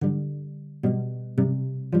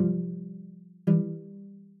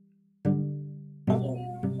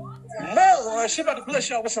She about to bless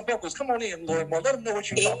y'all with some vocals. Come on in, Lord. Well, let them know what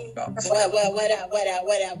you're talking about. What up?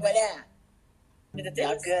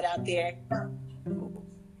 Y'all good out there?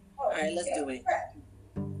 All right, let's do it.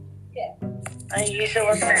 Aisha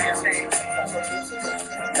was saying,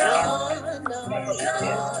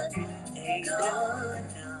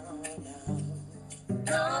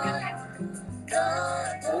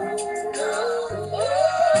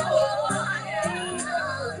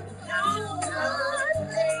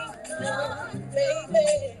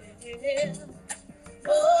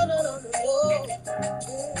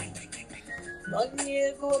 One year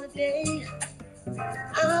ago today,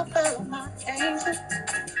 I found my angel.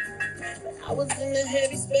 I was in a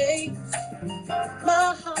heavy space.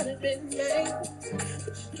 My heart had been made.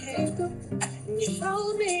 But you came through and you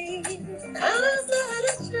showed me I was not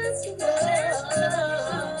a chance to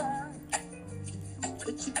love.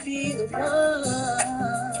 Could you be the one?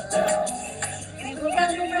 We were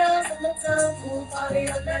running around in the town pool party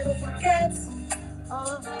I'll never forget.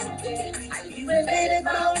 Oh, yeah. You invaded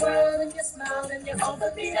my world and you smiled and you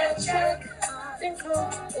offered me that check. And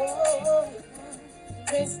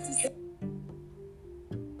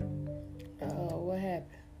what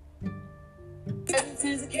happened? This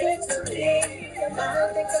is a gift to me. I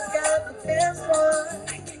think I got the best one.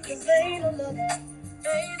 Cause ain't no love.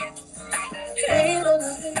 Ain't no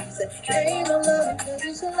love. Ain't no love. Cause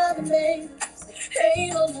you should love me.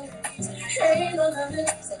 Ain't no love. Ain't no love.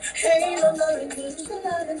 Ain't no love. Cause you should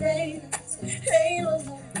love me. Ain't no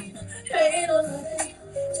love. Ain't no love.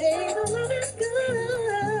 Ain't no love as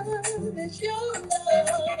good as your love.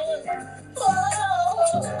 Oh.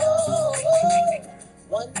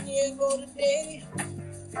 1 year ago today,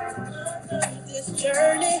 I started this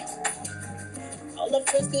journey. All the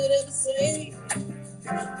friends could ever say,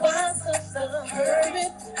 why so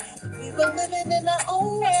hurting? We were living in our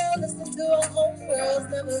own world, listening to our own worlds,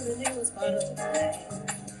 never really was part of the plan.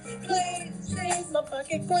 Please, change my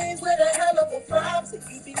pocket queens with a hell of a vibe, so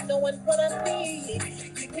you be knowing what I need.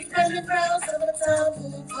 You be running around some of the time,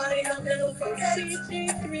 pool party, I'll never forget.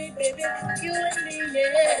 CG3, baby, you and me,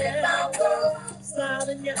 yeah.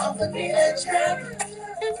 Smiling, you offered me that check.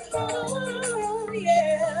 And oh,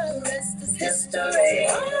 yeah, the rest is history.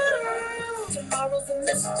 Oh, tomorrow's a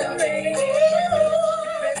mystery. The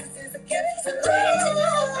rest is a gift to me.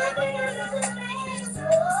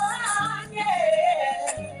 Oh, yeah.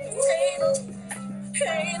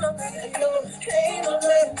 Ain't no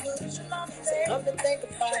something to think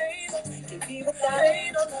about. Can be without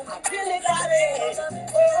it. I really got it.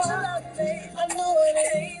 Oh, I know it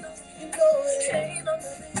ain't. You know it ain't. Ain't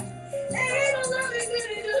no loving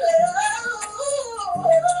really do it.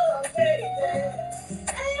 Oh, baby.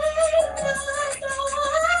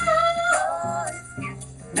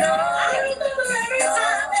 No, I remember every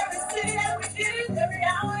time, every city, every minute, every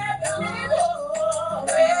hour, every minute. Oh,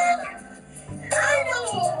 man. I know.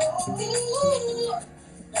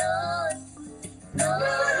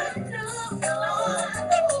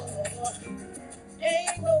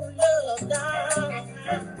 Ain't no love now.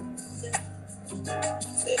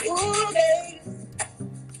 Ooh, baby.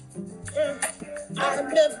 I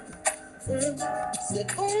remember. Said,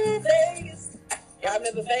 ooh, Vegas. Y'all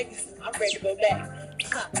remember Vegas? I'm ready to go back.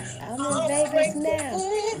 I'm in Vegas now.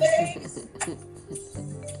 Ooh, Vegas.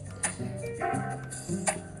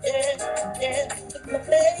 Yeah, look my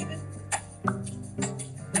baby.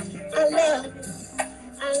 I love you.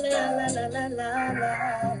 I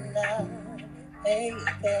love.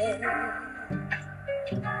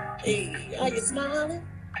 Hey, are you smiling?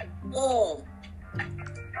 Oh,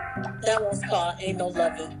 that one's called Ain't No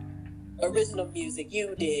Loving. Original music,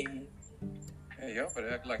 you did. Hey, y'all better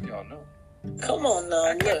act like y'all know. Come on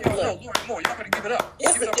now, look. Y'all better give it up.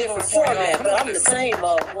 It's a different format, but I'm the same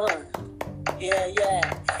old one. Yeah.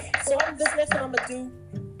 So this next one I'm gonna do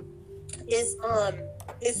is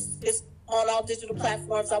it's on all digital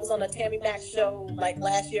platforms. I was on a Tammy Mac show like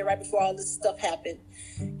last year, right before all this stuff happened,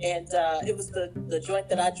 and it was the joint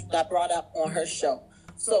that I brought up on her show.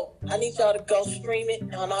 So I need y'all to go stream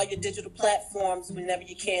it on all your digital platforms whenever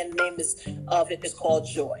you can. The name of it is called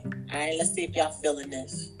Joy. All right, let's see if y'all feeling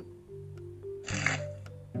this.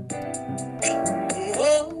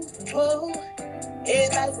 Whoa, whoa,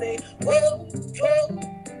 everybody say whoa, whoa.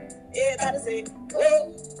 Everybody say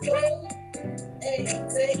whoa, whoa. Hey,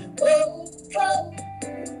 say whoa, whoa.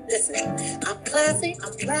 Listen, I'm classy,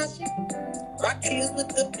 I'm flashy. Rock heels with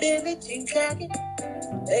the Billie Jean jacket.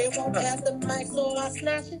 They won't pass the mic, so I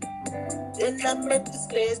snatch it. Then I murk the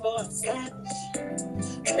stage, boy, I'm savage.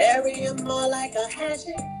 Bury him more like a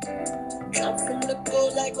hatchet. I'm from the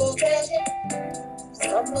gold like old fashioned.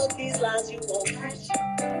 Some of these lines you won't catch.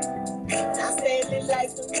 Now sailing like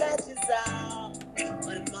some matches out.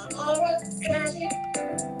 But my aura is magic.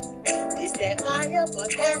 Is that fire or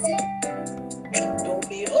acid? Don't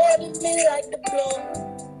be holding me like the blow.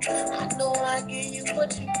 I know I give you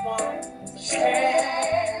what you want.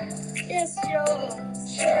 Share, it's yours.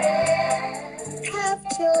 Share, have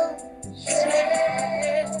your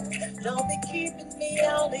share. Don't be keeping me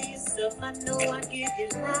all to yourself. I know I give you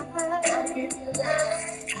life. I give you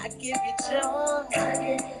life. I give you joy. I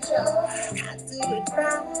give you joy. I do it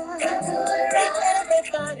right. I do it right.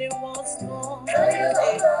 Everybody wants more.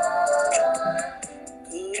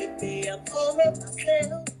 Could it be I'm full of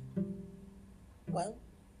myself? Well,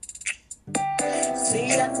 see,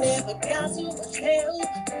 I never got too much help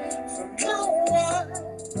from no one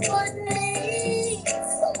but me.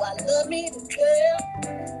 So I love me to death.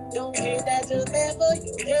 Don't hate that just ever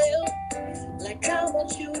you help. Like I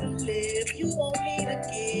want you to live, you want me to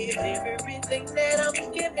give everything that I'm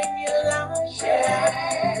giving you life.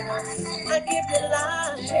 Yeah. I give you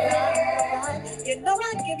life. Yeah. You know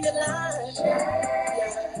I give you life. Yeah.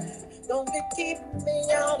 Don't be keeping me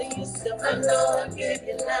all to yourself. I know I give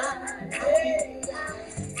you life.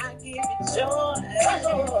 I give you joy.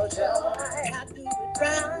 Oh, joy. I do it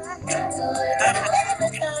right.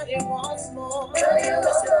 Everybody wants more.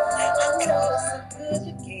 Listen, I know it's so good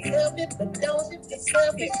you can't help it, but don't you be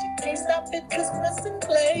selfish. You can't stop it, just press and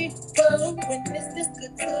play. But when this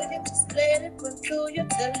good to you, just let it run through you.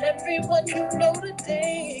 Tell everyone you know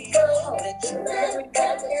today that you never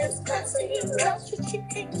got this classy. You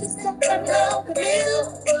can't just stop and now feel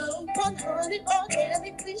 100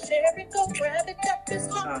 organic, please share it, go grab it. Got this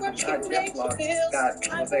hot work you make you feel.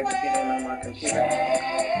 I was able to get in on my computer.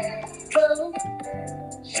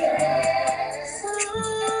 Share some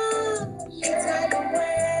type of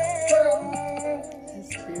way.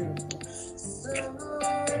 That's beautiful. Some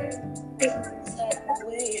different type of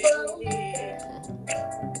way.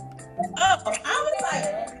 Oh, I was like,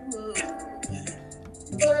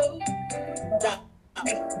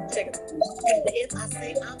 check it. If I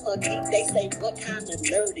say I'm a geek, they say what kind of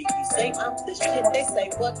nerdy. You say I'm the shit, they say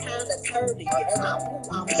what kind of turdy.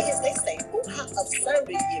 I'm his, they say ooh how absurd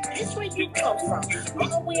are you. Bitch, where you come from?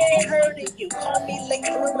 Oh, we ain't heard of you. Call me late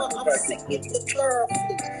bloomer, I'm sick of the girl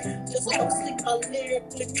flu. Just don't sleep, I'll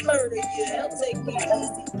lyrically murder you. Hell, take me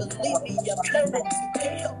easy, believe me, I'm flirting. You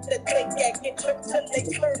can't help that they get tricked till they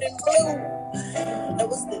turning blue. That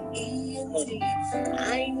was the E&T.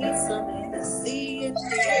 I need something to see and D.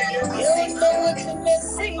 You don't know what you're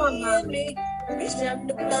missing in me. Reach out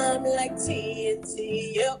to blind me like TNT.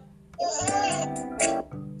 Yep.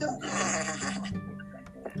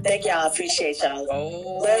 Thank y'all. Appreciate y'all.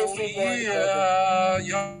 Oh, yeah.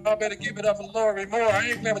 Y'all better give it up for Lori Moore. I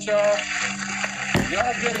ain't playing with y'all.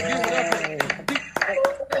 Y'all better give it up for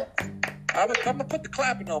I'm gonna put the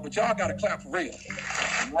clapping on, but y'all gotta clap for real.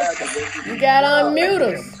 You gotta unmute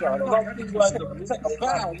us. Take a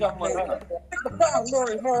bow, young man. Take a bow,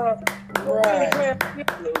 Lori Moore. Right.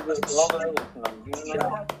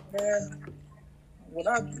 When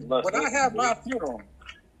I have my funeral,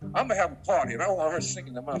 I'm gonna have a party, and I want her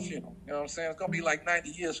singing at my funeral. You know what I'm saying? It's gonna be like 90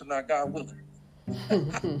 years from now, God willing.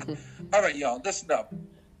 All right, y'all, listen up.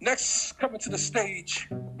 Next, coming to the stage,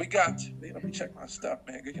 we got, let me check my stuff,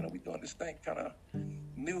 man, because, we doing this thing kind of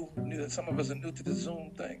new. Some of us are new to the Zoom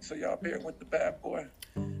thing, so y'all bear with the bad boy.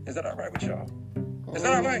 Is that all right with y'all? Is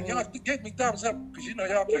that all right? Y'all give me thumbs up, because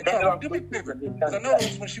y'all play color. Do me a favor, because I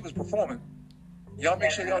noticed when she was performing, y'all make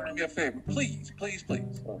sure y'all do me a favor. Please, please,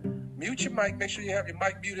 please. Mute your mic. Make sure you have your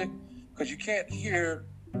mic muted, because you can't hear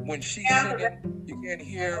when she's singing. You can't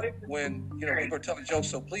hear when, people are telling jokes.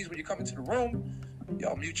 So please, when you come into the room,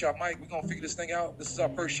 y'all mute your mic. We're going to figure this thing out. This is our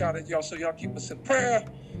first shot at y'all, so y'all keep us in prayer.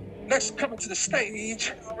 Next, coming to the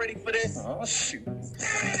stage. Y'all ready for this? Oh, shoot.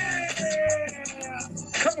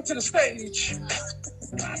 Coming to the stage.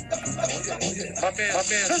 My man,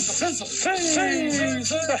 Cizzle in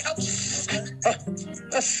the house.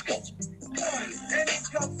 Let's go.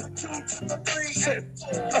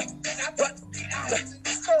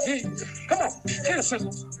 Come on, hit us,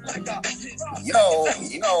 Cizzle. Yo,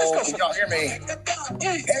 can y'all hear me?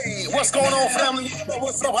 Hey, what's going on, family?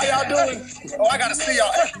 What's up? How y'all doing? Oh, I gotta see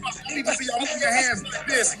y'all. I need to see y'all move your hands like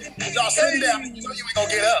this. Y'all sitting down, you ain't gonna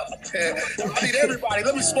get up. I need everybody.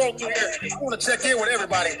 Let me scroll through here. I wanna check in with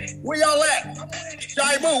everybody. Where y'all at?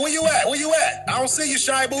 Shy Boo, where you at? Where you at? I don't see you,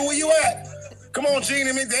 Shy Boo. Where you at? Come on, Gene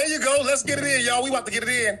and me. There you go. Let's get it in, y'all. We about to get it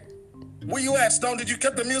in. Where you at, Stone? Did you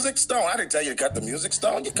cut the music? Stone, I didn't tell you to cut the music,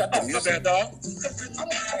 Stone. You cut the music. Bad dog.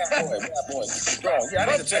 Bad boy. Stone, yeah,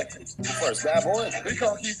 I need to check first, bad boy. We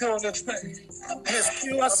gonna keep doing this thing. Miss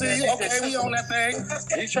Q, I see you. Okay, we on that thing.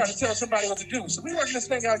 He's trying to tell somebody what to do. So we working this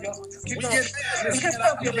thing out, y'all. Keep going. Let's Get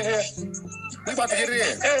funky over here. We about to get it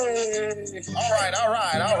in. Hey. All right.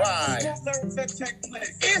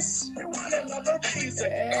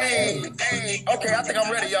 Hey. Okay, I think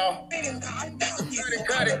I'm ready, y'all.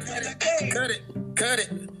 Cut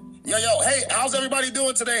it. Yo. Hey, how's everybody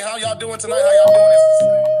doing today? How y'all doing tonight? How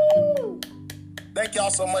y'all doing? Thank y'all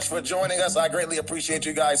so much for joining us. I greatly appreciate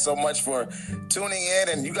you guys so much for tuning in.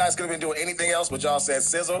 And you guys could have been doing anything else, but y'all said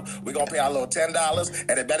Cizzle. We're going to pay our little $10,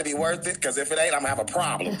 and it better be worth it, because if it ain't, I'm going to have a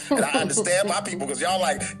problem. And I understand my people, because y'all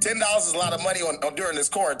like, $10 is a lot of money on during this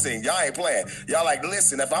quarantine. Y'all ain't playing. Y'all like,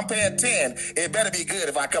 listen, if I'm paying 10, it better be good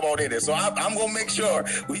if I come on in there. So I'm going to make sure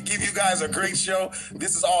we give you guys a great show.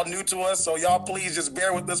 This is all new to us, so y'all please just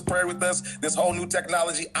bear with us, pray with us. This whole new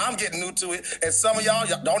technology, I'm getting new to it. And some of y'all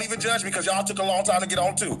don't even judge me, because y'all took a long time to get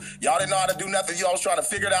on too. Y'all didn't know how to do nothing. Y'all was trying to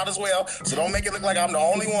figure it out as well. So don't make it look like I'm the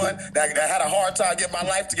only one that had a hard time getting my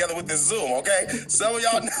life together with this Zoom, okay? Some of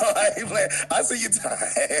y'all know I ain't playing. I see you,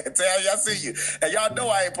 Tell you, I see you. And y'all know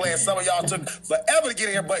I ain't playing. Some of y'all took forever to get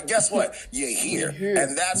here, but guess what? You're here.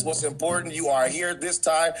 And that's what's important. You are here this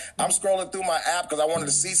time. I'm scrolling through my app because I wanted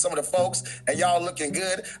to see some of the folks, and y'all looking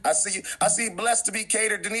good. I see you. I see Blessed to be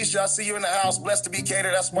Catered. Denisha, I see you in the house. Blessed to be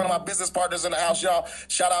Catered. That's one of my business partners in the house, y'all.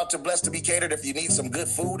 Shout out to Blessed to be Catered. If you need some good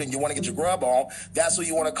food and you want to get your grub on, that's who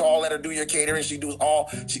you want to call. Let her do your catering. She do all.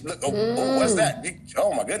 She look. Oh, what's that?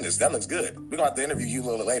 Oh my goodness, that looks good. We're gonna have to interview you a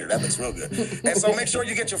little later. That looks real good. And so make sure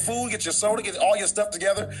you get your food, get your soda, get all your stuff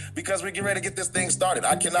together, because we're getting ready to get this thing started.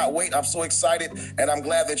 I cannot wait. I'm so excited, and I'm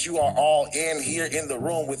glad that you are all in here in the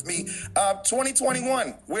room with me.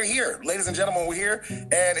 2021, we're here, ladies and gentlemen. We're here,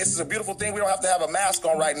 and this is a beautiful thing. We don't have to have a mask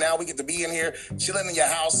on right now. We get to be in here, chilling in your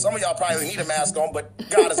house. Some of y'all probably need a mask on, but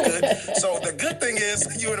God is good. So the good thing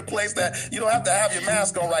is you're in a place that you don't have to have your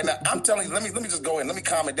mask on right now. I'm telling you, let me just go in. Let me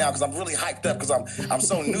calm it down, because I'm really hyped up, because I'm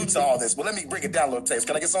so new to all this. But let me bring it down a little taste.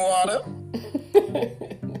 Can I get some water?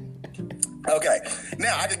 Okay,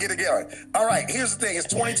 now I can get it going. All right, here's the thing. It's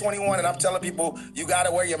 2021, and I'm telling people, you got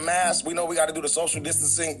to wear your mask. We know we got to do the social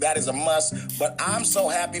distancing. That is a must. But I'm so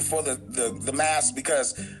happy for the mask,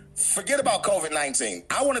 because forget about COVID-19.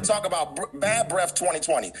 I want to talk about bad breath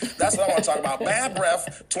 2020. That's what I want to talk about. Bad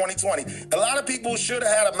breath 2020. A lot of people should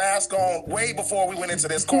have had a mask on way before we went into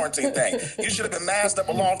this quarantine thing. You should have been masked up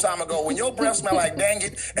a long time ago. When your breath smell like dang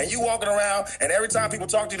it, and you walking around, and every time people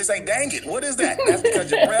talk to you, they say, dang it. What is that? That's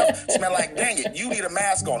because your breath smell like dang it. You need a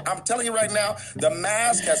mask on. I'm telling you right now, the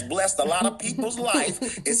mask has blessed a lot of people's life.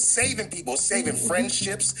 It's saving people, saving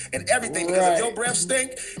friendships and everything. Because if your breath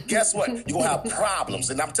stink, guess what? You're going to have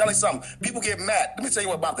problems. And I'm telling you something, people get mad. Let me tell you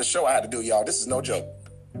what about the show I had to do, y'all. This is no joke.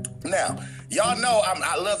 Now, y'all know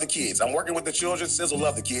I love the kids. I'm working with the children. Cizzle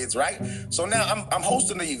love the kids, right? So now I'm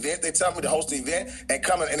hosting the event. They tell me to host the event and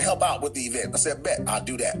come in and help out with the event. I said, bet, I'll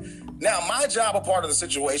do that. Now, my job, a part of the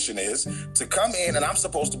situation is to come in, and I'm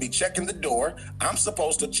supposed to be checking the door. I'm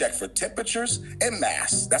supposed to check for temperatures and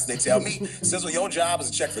masks. That's what they tell me. Cizzle, your job is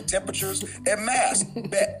to check for temperatures and masks.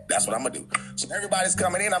 Bet, that's what I'm going to do. So everybody's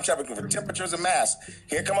coming in. I'm checking for temperatures and masks.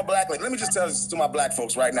 Here come a black lady. Let me just tell this to my black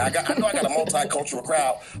folks right now. I know I got a multicultural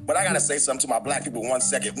crowd, but I got to say something to my black people 1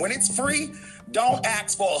 second. When it's free, don't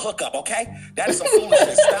ask for a hookup, okay? That is some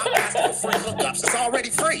foolishness. Stop asking for free hookups. It's already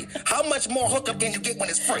free. How much more hookup can you get when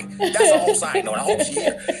it's free? That's a whole side note. I hope you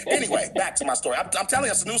hear. Anyway, back to my story. I'm telling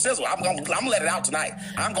you, it's a new Cizzle. I'm gonna let it out tonight.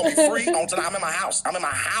 I'm gonna be free on tonight. I'm in my house.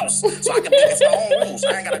 So I can make it my own rules.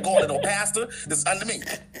 I ain't gotta go to no pastor. This is under me.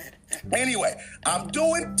 Anyway, I'm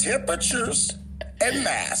doing temperatures and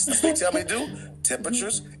masks. That's what they tell me to do.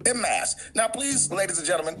 Temperatures and masks. Now, please, ladies and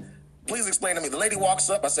gentlemen, please explain to me. The lady walks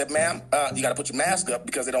up. I said, ma'am, you got to put your mask up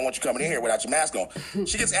because they don't want you coming in here without your mask on.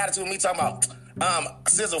 She gets attitude with me talking about,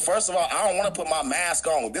 Cizzle, first of all, I don't want to put my mask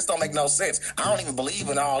on. This don't make no sense. I don't even believe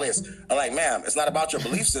in all this. I'm like, ma'am, it's not about your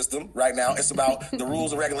belief system right now. It's about the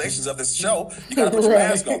rules and regulations of this show. You got to put your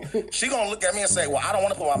mask on. She going to look at me and say, well, I don't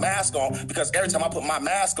want to put my mask on because every time I put my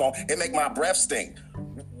mask on, it make my breath stink.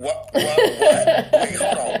 What? Wait,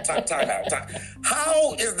 hold on. Time out.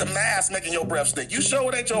 How is the mask making your breath stink? You sure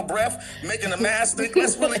it ain't your breath making the mask stink?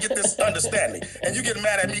 Let's really get this understanding. And you get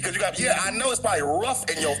mad at me because I know it's probably rough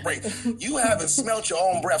in your breath. You haven't smelt your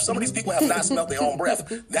own breath. Some of these people have not smelt their own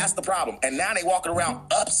breath. That's the problem. And now they walking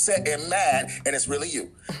around upset and mad, and it's really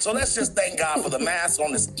you. So let's just thank God for the mask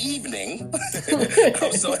on this evening.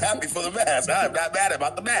 I'm so happy for the mask. I'm not mad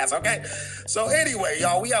about the mask, okay? So anyway,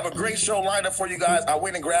 y'all, we have a great show lined up for you guys. I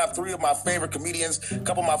went and grabbed 3 of my favorite comedians, a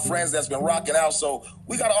couple of my friends that's been rocking out. So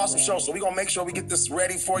we got an awesome show. So we're going to make sure we get this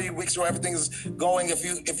ready for you, make sure everything is going.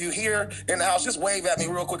 If you here in the house, just wave at me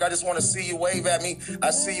real quick. I just want to see you. Wave at me.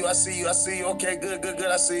 I see you. Okay, good.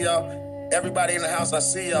 I see y'all. Everybody in the house, I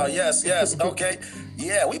see y'all. Yes. Okay.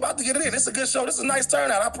 Yeah, we about to get it in. It's a good show. This is a nice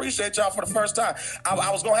turnout. I appreciate y'all for the first time. I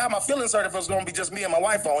was going to have my feelings hurt if it was going to be just me and my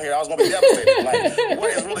wife on here. I was going to be devastated. Like, what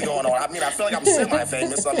is really going on? I mean, I feel like I'm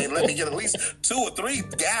semi-famous. I mean, let me get at least 2 or 3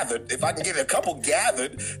 gathered. If I can get a couple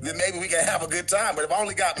gathered, then maybe we can have a good time. But if I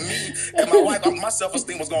only got me and my wife, my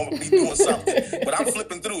self-esteem was going to be doing something. But I'm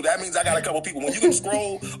flipping through. That means I got a couple people. When you can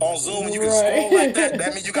scroll on Zoom and you can scroll like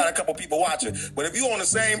that means you got a couple people watching. But if you on the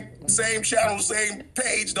same channel, same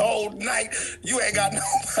page the whole night, you ain't got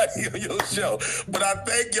nobody on your show. But I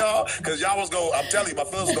thank y'all, because y'all was going, I'm telling you, my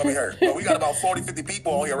feelings was going to be hurt. But we got about 40, 50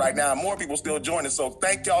 people on here right now, and more people still joining. So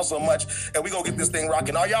thank y'all so much, and we going to get this thing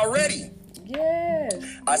rocking. Are y'all ready? Yes.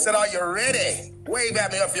 I said, are you ready? Wave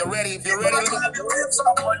at me if you're ready. If you're ready,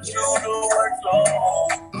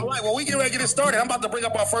 all right, well, we get ready to get it started. I'm about to bring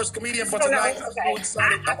up our first comedian for tonight. I'm so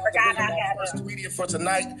excited. I'm about to bring up our first comedian for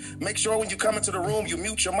tonight. Make sure when you come into the room, you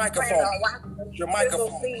mute your microphone. Your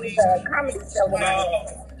microphone, please.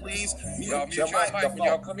 Please mute your microphone. When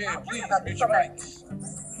y'all come in, please mute your mic.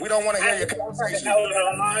 We don't want to hear your conversation.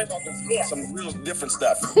 Some real different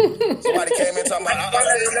stuff. Somebody came in talking about, I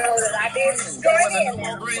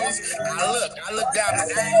look down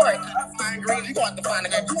and find green. You going to find a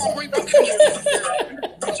guy. Come on, bring them.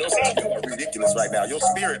 Joseph, you are ridiculous right now. Your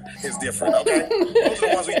spirit is different, okay? Those are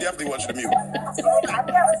the ones we definitely want you to mute. Let's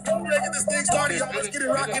get this thing started, y'all. Let's get it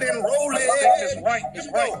rocking and rolling. It's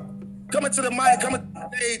right. Coming to the mic, coming to the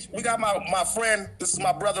stage, we got my friend. This is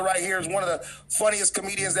my brother right here. He's one of the funniest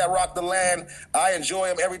comedians that rock the land. I enjoy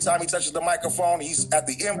him every time he touches the microphone. He's at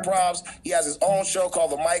the Improvs. He has his own show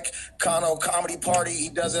called the Cano Comedy Party. He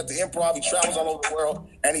does it at the Improv. He travels all over the world,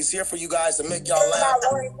 and he's here for you guys to make y'all laugh.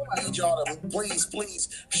 I need y'all to please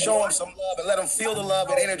show him some love and let him feel the love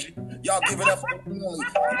and energy. Y'all give it up for the family.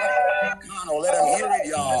 Cano, let him hear it,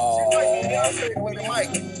 y'all. Wait the mic.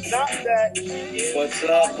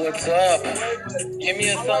 What's up? Give me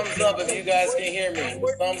a thumbs up if you guys can hear me.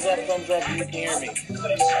 Thumbs up if you can hear me.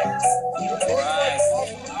 All right.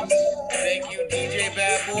 Thank you, DJ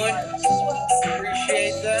Bad Boy.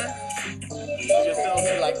 Appreciate that. You just sound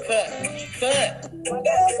like cut.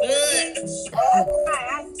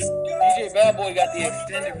 DJ Bad Boy got the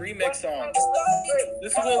extended remix on.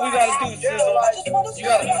 This is what we gotta do, Cizzle. You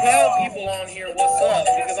gotta tell people on here what's up,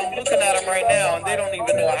 because I'm looking at them right now and they don't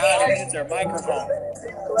even know how to use their microphone.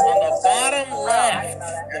 On the bottom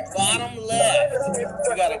left,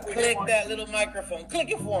 you gotta click that little microphone. Click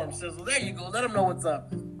it for him, Cizzle. There you go. Let them know what's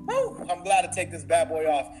up. Woo. I'm glad to take this bad boy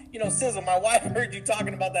off. You know, Cizzle, my wife heard you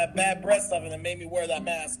talking about that bad breath stuff and it made me wear that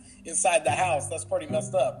mask inside the house. That's pretty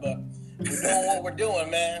messed up, but we're doing what we're doing,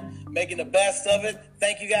 man. Making the best of it.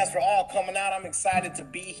 Thank you guys for all coming out. I'm excited to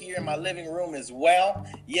be here in my living room as well.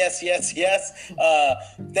 Yes.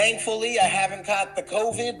 Thankfully, I haven't caught the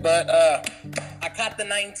COVID, but I caught the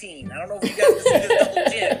 19. I don't know if you guys can see this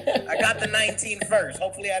double chin. I got the 19 first.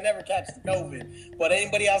 Hopefully, I never catch the COVID. But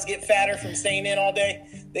anybody else get fatter from staying in all day?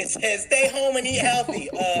 They said, stay home and eat healthy.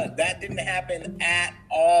 That didn't happen at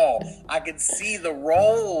all. I could see the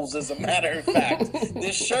rolls, as a matter of fact.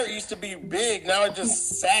 This shirt used to be big. Now it's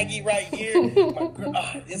just saggy right here.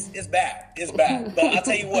 It's bad. It's bad. But I'll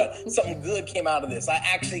tell you what, something good came out of this. I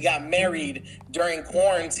actually got married during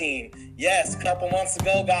quarantine. Yes, a couple months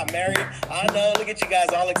ago, got married. I know, look at you guys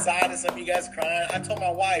all excited. Some of you guys crying. I told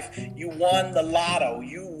my wife, you won the lotto.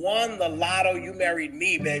 You won the lotto. You married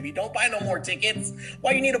me, baby. Don't buy no more tickets.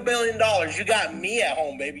 Why you need $1 billion? You got me at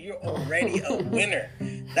home, baby. You're already a winner.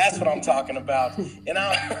 That's what I'm talking about. And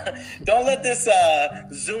don't let this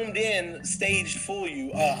zoomed in stage fool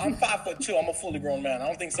you. I'm 5'2". I'm a fully grown man. I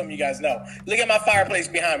don't think some of you guys know. Look at my fireplace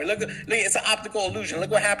behind me. Look, it's an optical illusion.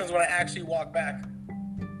 Look what happens when I actually walk back.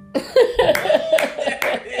 There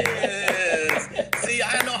it is. See,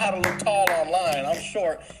 I know how to look tall online. I'm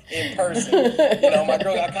short. in person. My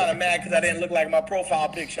girl got kind of mad because I didn't look like my profile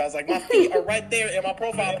picture. I was like, my feet are right there in my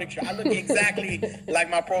profile picture. I look exactly like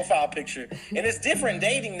my profile picture. And it's different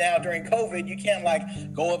dating now during COVID. You can't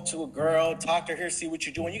go up to a girl, talk to her, see what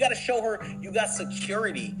you're doing. You got to show her you got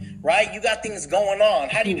security, right? You got things going on.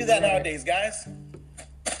 How do you do that nowadays, guys?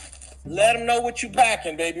 Let them know what you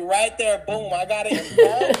packing, baby. Right there, boom, I got it.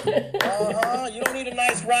 You don't need a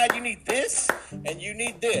nice ride. You need this, and you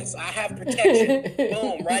need this. I have protection.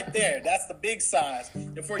 Boom, right there. That's the big size.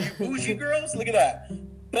 And for you bougie girls, look at that.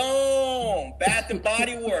 Boom, Bath and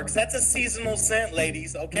Body Works. That's a seasonal scent,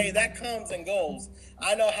 ladies, okay? That comes and goes.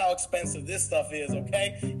 I know how expensive this stuff is,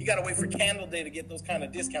 okay? You got to wait for Candle Day to get those kind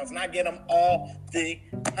of discounts, and I get them all the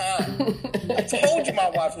time. I told you my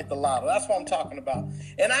wife hit the lotto. That's what I'm talking about.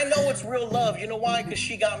 And I know it's real love. You know why? Because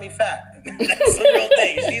she got me fat. That's the real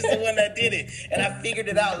thing. She's the one that did it. And I figured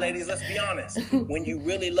it out, ladies. Let's be honest. When you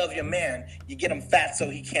really love your man, you get him fat so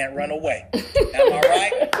he can't run away. Am I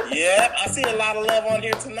right? Yep. I see a lot of love on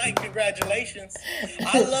here tonight. Congratulations.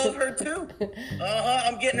 I love her too.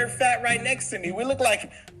 I'm getting her fat right next to me. We look like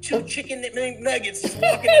two chicken nuggets just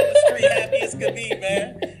walking in the street happy as could be,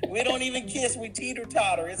 man. We don't even kiss. We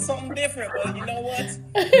teeter-totter. It's something different, but you know what?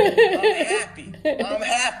 I'm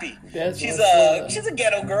happy. She's a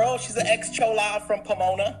ghetto girl. She's an ex-chola from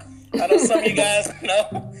Pomona. I know some of you guys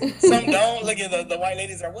know. Some don't. Look at the white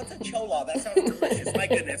ladies are, what's a chola? That sounds delicious. My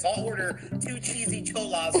goodness. I'll order 2 cheesy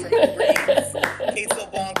cholas from the Breeze. Queso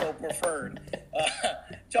Blanco preferred.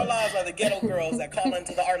 Cholas are the ghetto girls that call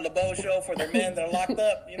into the Art LeBeau show for their men that are locked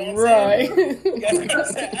up. You know what I'm saying? You guys know what I'm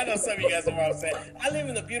saying? I know some of you guys know what I'm saying. I live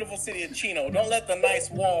in the beautiful city of Chino. Don't let the nice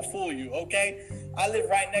wall fool you, okay? I live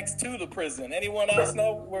right next to the prison. Anyone else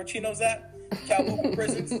know where Chino's at? Calhoun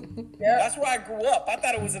prisons. Yeah. That's where I grew up. I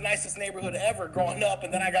thought it was the nicest neighborhood ever growing up,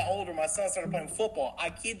 and then I got older. My son started playing football. I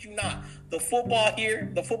kid you not. The football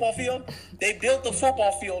here, the football field, they built the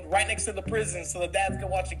football field right next to the prison so the dads can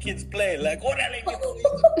watch the kids play. Like,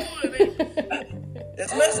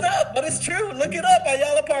 it's messed up, but it's true. Look it up.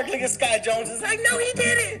 Ayala Park, look at Sky Jones. It's like, no, he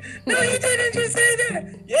didn't. No, he didn't just say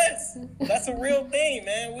that. Yes, that's a real thing,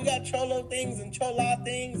 man. We got cholo things and chola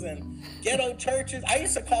things and ghetto churches. I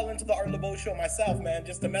used to call into the Art LeBeau show myself, man,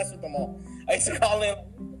 just to mess with them all. I used to call in,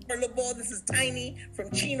 Art LeBeau, this is Tiny from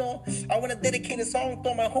Chino. I want to dedicate a song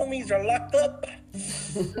to my homies are locked up.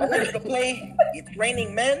 I want you to play It's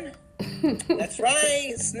Raining Men. That's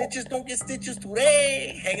right. Snitches don't get stitches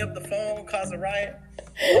today. Hang up the phone, cause a riot.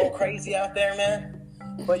 Go crazy out there, man.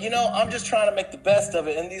 But I'm just trying to make the best of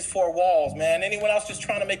it in these 4 walls, man. Anyone else just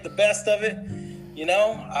trying to make the best of it?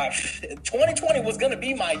 2020 was gonna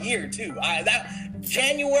be my year too.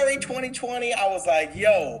 January 2020, I was like,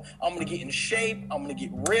 yo, I'm gonna get in shape, I'm gonna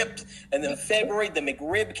get ripped. And then February, the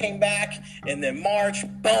McRib came back, and then March,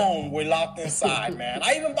 boom, we're locked inside, man.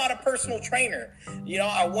 I even bought a personal trainer.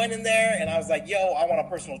 I went in there and I was like, yo, I want a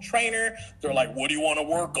personal trainer. They're like, what do you want to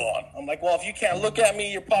work on? I'm like, well, if you can't look at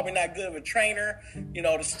me, you're probably not good of a trainer,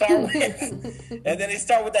 to start with. And then they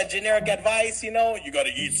start with that generic advice, you got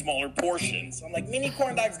to eat smaller portions. I'm like, mini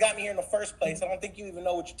corn dogs got me here in the first place. I don't think you even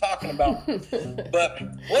know what you're talking about. But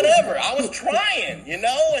whatever, I was trying, and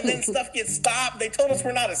then stuff gets stopped. They told us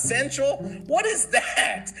we're not essential. What is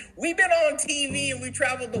that? We've been on TV and we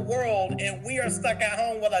traveled the world, and we are stuck at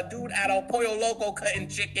home with a dude at El Pollo Loco cutting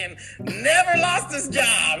chicken. Never lost his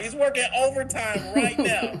job. He's working overtime right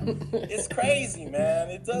now. It's crazy, man.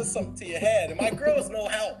 It does something to your head. And my girl is no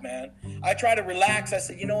help, man. I try to relax. I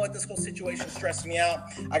said, you know what? This whole situation stressed me out.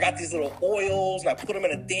 I got these little oils, and I put them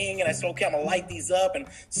in a thing, and I said, okay, I'm going to light these up and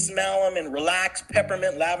smell them and relax,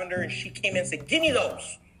 peppermint, lavender. And she came in and said, give me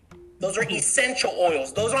those. Those are essential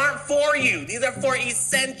oils. Those aren't for you. These are for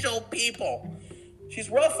essential people. She's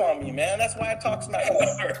rough on me, man. That's why I talk smack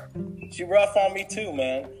about her. She rough on me too,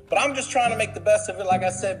 man. But I'm just trying to make the best of it, like I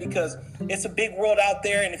said, because it's a big world out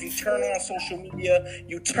there. And if you turn on social media,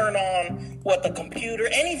 you turn on, the computer,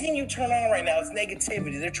 anything you turn on right now is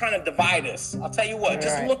negativity. They're trying to divide us. I'll tell you what,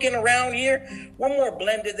 just looking around here, we're more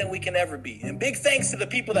blended than we can ever be. And big thanks to the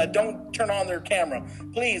people that don't turn on their camera.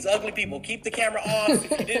 Please, ugly people, keep the camera off.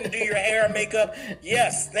 If you didn't do your hair and makeup,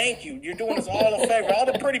 yes, thank you. You're doing us all a favor. All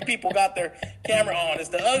the pretty people got their camera on. It's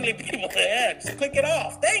the ugly people that just click it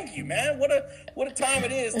off. Thank you, man. What a time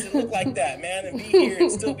it is to look like that, man, and be here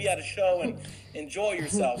and still be at a show and enjoy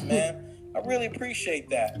yourselves, man. I really appreciate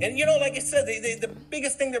that. And like I said, the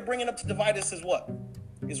biggest thing they're bringing up to divide us is what?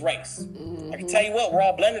 Is race. I can tell you what, we're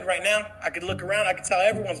all blended right now. I could look around, I can tell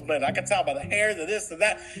everyone's blended. I can tell by the hair, the this, the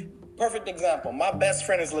that. Perfect example. My best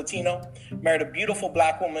friend is Latino, married a beautiful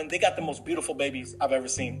black woman. They got the most beautiful babies I've ever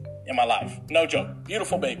seen. in my life. No joke.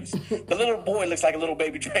 Beautiful babies. The little boy looks like a little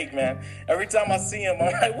baby Drake, man. Every time I see him,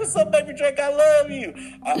 I'm like, what's up, baby Drake? I love you.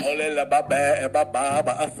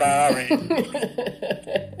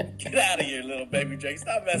 Get out of here, little baby Drake.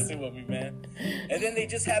 Stop messing with me, man. And then they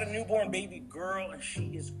just had a newborn baby girl, and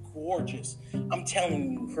she is gorgeous. I'm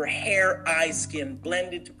telling you, her hair, eyes, skin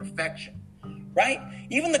blended to perfection. Right?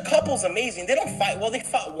 Even the couple's amazing. They don't fight. Well, they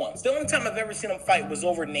fought once. The only time I've ever seen them fight was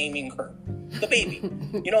over naming her, the baby.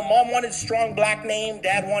 You know, mom wanted a strong black name.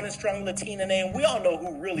 Dad wanted a strong Latina name. We all know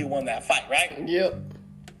who really won that fight, right? Yep.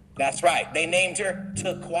 That's right. They named her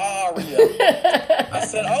Taquaria. I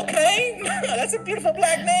said, okay, that's a beautiful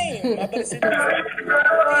black name. My buddy said, Taquaria.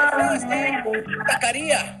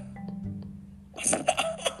 I said,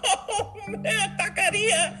 oh, man,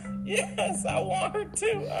 Taquaria. Yes, I want her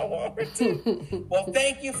to. Well,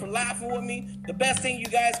 thank you for laughing with me. The best thing you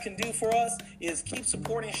guys can do for us is keep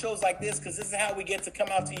supporting shows like this, because this is how we get to come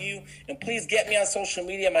out to you. And please get me on social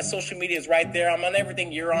media. My social media is right there. I'm on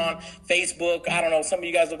everything you're on. Facebook. I don't know. Some of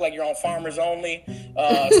you guys look like you're on Farmers Only.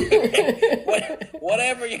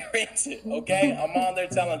 Whatever you're into, okay? I'm on there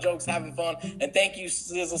telling jokes, having fun. And thank you,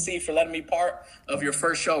 Cizzle C, for letting me part of your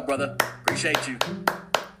first show, brother. Appreciate you.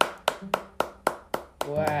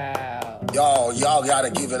 Wow. Y'all gotta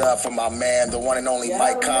give it up for my man, the one and only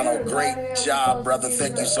Mike Cano. Great job, brother.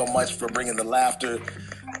 Thank you so much for bringing the laughter.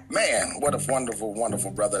 Man, what a wonderful, wonderful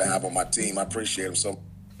brother to have on my team. I appreciate him so.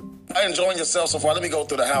 Are you enjoying yourself so far? Let me go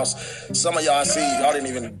through the house. Some of y'all, I see, y'all didn't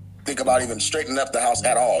even think about even straightening up the house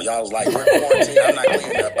at all. Y'all was like, we're quarantined. I'm not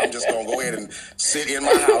cleaning up. I'm just going to go ahead and sit in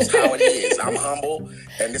my house how it is. I'm humble,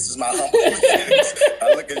 and this is my humble beginnings.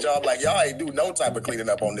 I look at y'all like, y'all ain't do no type of cleaning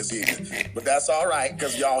up on this evening. But that's all right,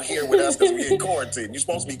 because y'all here with us because we're in quarantine. You're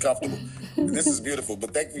supposed to be comfortable. This is beautiful.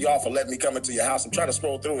 But thank you, y'all, for letting me come into your house. I'm trying to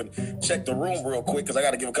scroll through and check the room real quick, because I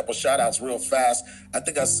got to give a couple shout-outs real fast. I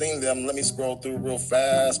think I've seen them. Let me scroll through real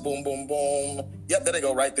fast. Boom, boom, boom. Yep, there they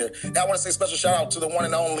go right there. Now, I want to say a special shout-out to the one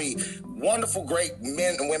and only wonderful, great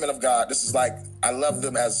men and women of God. This is like, I love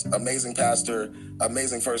them as amazing pastor,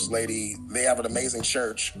 amazing first lady. They have an amazing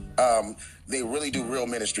church. They really do real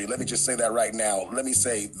ministry. Let me just say that right now. Let me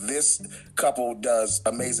say this couple does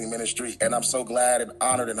amazing ministry, and I'm so glad and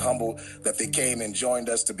honored and humble that they came and joined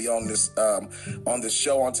us to be on this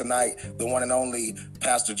show on tonight. The one and only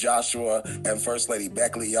Pastor Joshua and First Lady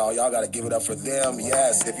Beckley, y'all got to give it up for them.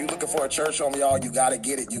 Yes, if you're looking for a church home, y'all, you got to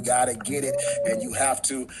get it. You got to get it, and you have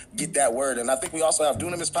to get that word. And I think we also have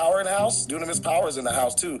Dunamis Power in the house. Dunamis Power is in the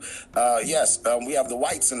house too. Yes, we have the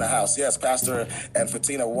Whites in the house. Yes, Pastor and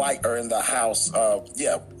Fatina White are in the house.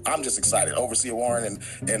 Yeah, I'm just excited. Overseer Warren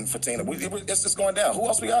and Fatina. It's just going down. Who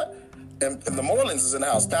else we got? And the Morelands is in the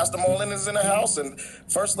house. Pastor Moreland is in the house, and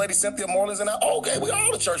First Lady Cynthia Moreland's in the house. Okay, we got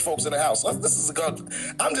all the church folks in the house. This is a good.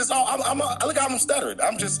 Look how I'm stuttering.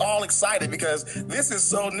 I'm just all excited because this is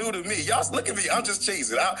so new to me. Y'all look at me. I'm just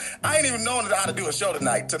cheesing. I ain't even knowing how to do a show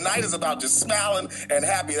tonight. Tonight is about just smiling and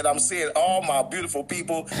happy that I'm seeing all my beautiful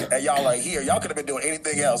people and y'all are here. Y'all could have been doing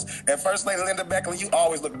anything else. And First Lady Linda Beckley, you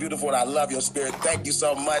always look beautiful, and I love your spirit. Thank you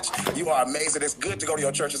so much. You are amazing. It's good to go to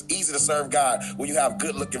your church. It's easy to serve God when you have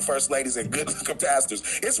good-looking first ladies and good-looking pastors.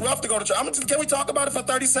 It's rough to go to church. Can we talk about it for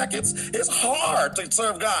 30 seconds? It's hard to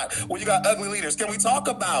serve God when you got ugly leaders. Can we talk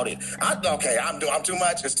about it? I'm too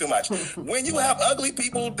much. It's too much. When you have ugly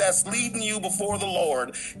people that's leading you before the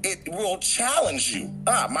Lord, it will challenge you.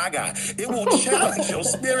 My God. It will challenge your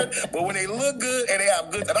spirit. But when they look good and they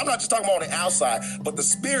have good, and I'm not just talking about on the outside, but the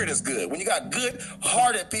spirit is good. When you got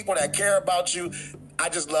good-hearted people that care about you, I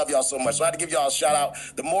just love y'all so much. So I had to give y'all a shout out.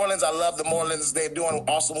 The Morelands, I love the Morelands. They're doing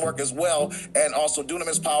awesome work as well. And also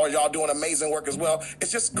Dunamis Power, y'all doing amazing work as well.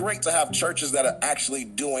 It's just great to have churches that are actually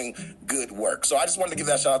doing good work. So I just wanted to give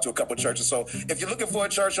that shout out to a couple of churches. So if you're looking for a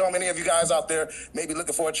church home, any of you guys out there maybe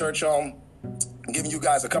looking for a church home, I'm giving you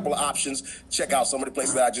guys a couple of options. Check out some of the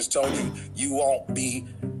places that I just told you. You won't be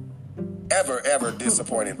ever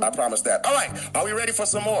disappointed. I promise that. All right. Are we ready for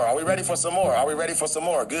some more?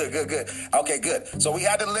 Good. Okay, good. So we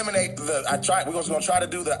had to eliminate we was going to try to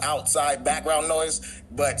do the outside background noise,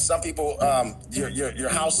 but some people, your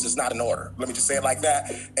house is not in order. Let me just say it like that.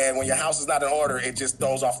 And when your house is not in order, it just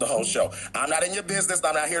throws off the whole show. I'm not in your business.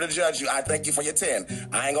 I'm not here to judge you. I thank you for your 10.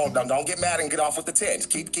 I ain't going to, don't get mad and get off with the 10.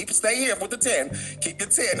 Stay here with the 10. Keep your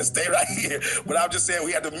 10 and stay right here. But I'm just saying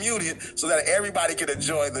we had to mute it so that everybody could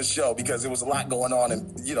enjoy the show, because because there was a lot going on,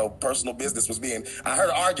 and personal business was being. I heard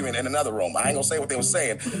an argument in another room. I ain't gonna say what they were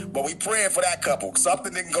saying, but we praying for that couple.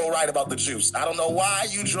 Something didn't go right about the juice. I don't know why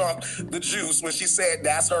you drunk the juice when she said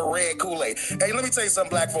that's her red Kool-Aid. Hey, let me tell you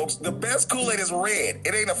something, black folks. The best Kool-Aid is red.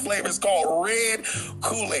 It ain't a flavor. It's called red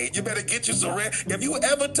Kool-Aid. You better get you some red. If you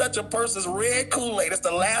ever touch a person's red Kool-Aid, it's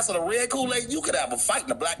the last of the red Kool-Aid. You could have a fight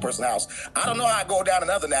in a black person's house. I don't know how I go down in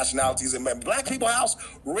other nationalities. In black people's house,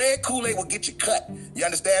 red Kool-Aid will get you cut. You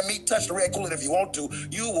understand me? Touch the red Kool-Aid if you want to.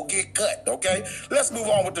 You will get cut, okay? Let's move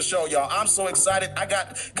on with the show, y'all. I'm so excited. I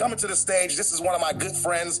got coming to the stage. This is one of my good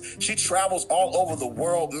friends. She travels all over the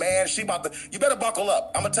world. Man, you better buckle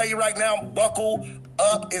up. I'm going to tell you right now, buckle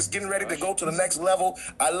up. Is getting ready to go to the next level.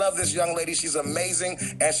 I love this young lady. She's amazing,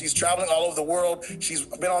 and she's traveling all over the world. She's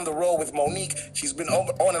been on the road with Monique. She's been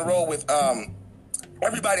on the road with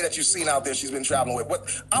everybody that you've seen out there. She's been traveling with.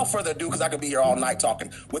 Without further ado, because I could be here all night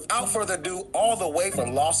talking. Without further ado, all the way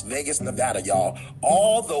from Las Vegas, Nevada, y'all.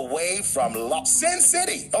 All the way from Sin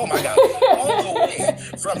City. Oh, my God. All the way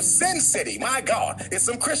from Sin City. My God. It's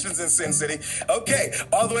some Christians in Sin City. Okay.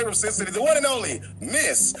 All the way from Sin City. The one and only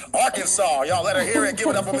Miss Arkansas. Y'all let her hear it. Give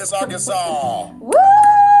it up for Miss Arkansas. Woo!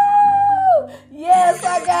 Yes,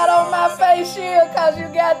 I got on my face shield because you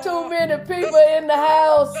got too many people in the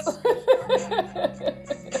house.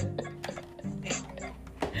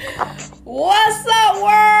 What's up,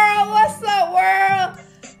 world? What's up, world?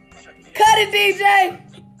 Cut it, DJ.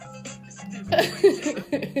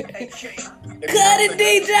 Cut it,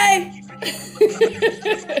 DJ.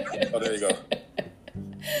 Oh, there you go.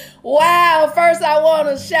 Wow, first I want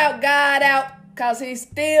to shout God out because he's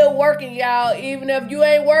still working, y'all. Even if you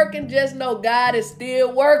ain't working, just know God is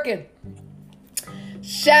still working.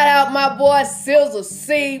 Shout out my boy Cizzle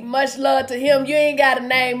C. Much love to him. You ain't got a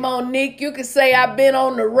name, Monique. You can say I've been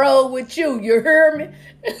on the road with you. You hear me?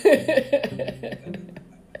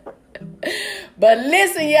 But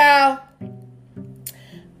listen, y'all.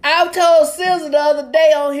 I told Cizzle the other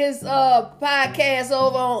day on his podcast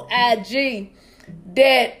over on IG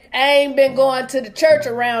that I ain't been going to the church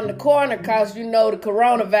around the corner because, the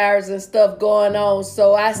coronavirus and stuff going on.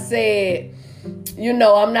 So I said,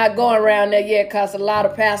 I'm not going around there yet because a lot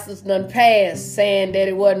of pastors done passed saying that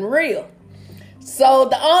it wasn't real. So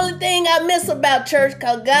the only thing I miss about church,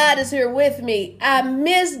 because God is here with me, I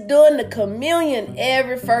miss doing the communion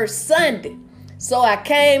every first Sunday. So I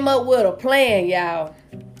came up with a plan, y'all.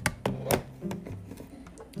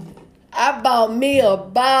 I bought me a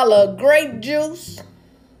bottle of grape juice.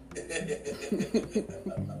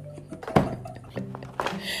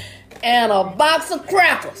 And a box of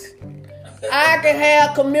crackers. I can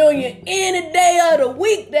have communion any day of the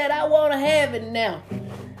week that I want to have it now.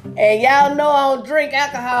 And y'all know I don't drink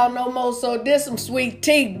alcohol no more, so this some sweet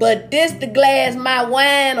tea. But this the glass my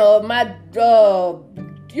wine or my,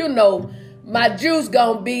 my juice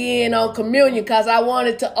gonna be in on communion because I want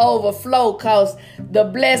it to overflow because the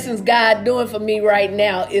blessings God doing for me right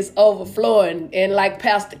now is overflowing. And like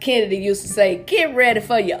Pastor Kennedy used to say, get ready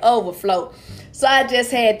for your overflow. So I just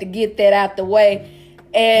had to get that out the way.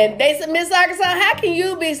 And they said, Miss Arkansas, how can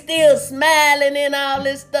you be still smiling and all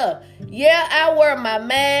this stuff? Yeah, I wear my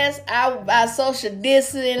mask. I social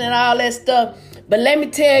distancing and all that stuff. But let me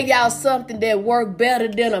tell y'all something that worked better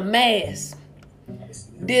than a mask.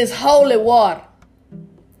 This holy water.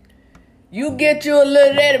 You get you a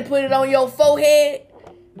little of that and put it on your forehead,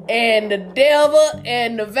 and the devil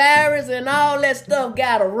and the virus and all that stuff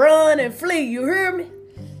gotta run and flee. You hear me?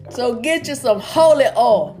 So get you some holy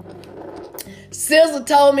oil. Cizzle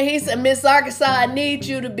told me, he said, Miss Arkansas, I need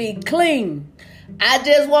you to be clean. I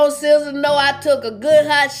just want Cizzle to know I took a good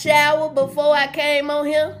hot shower before I came on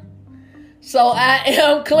here. So I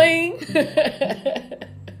am clean.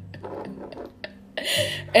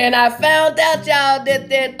 And I found out, y'all,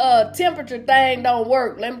 that temperature thing don't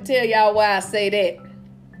work. Let me tell y'all why I say that.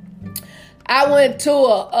 I went to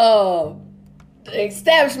a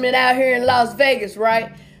establishment out here in Las Vegas,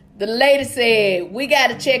 right? The lady said, we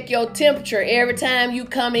got to check your temperature every time you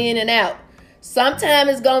come in and out.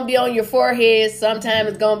 Sometimes it's going to be on your forehead. Sometimes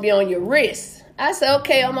it's going to be on your wrist. I said,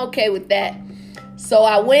 okay, I'm okay with that. So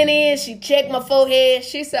I went in. She checked my forehead.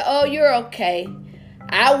 She said, oh, you're okay.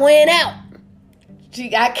 I went out.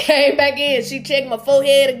 I came back in. She checked my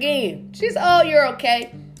forehead again. She said, oh, you're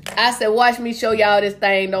okay. I said, watch me show y'all this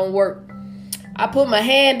thing don't work. I put my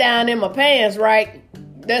hand down in my pants, right?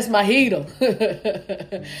 That's my heater.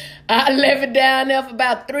 I left it down there for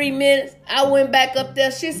about 3 minutes. I went back up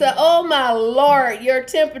there. She said, oh, my Lord, your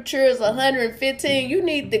temperature is 115. You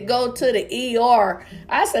need to go to the ER.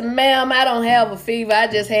 I said, ma'am, I don't have a fever. I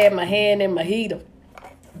just had my hand in my heater.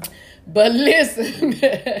 But listen,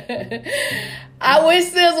 I wish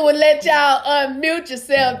Cizzle would let y'all unmute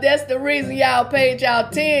yourself. That's the reason y'all paid y'all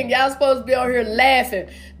 10. Y'all supposed to be on here laughing.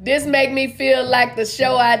 This make me feel like the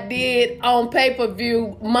show I did on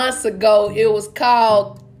pay-per-view months ago. It was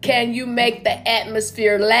called Can You Make the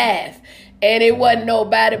Atmosphere Laugh? And it wasn't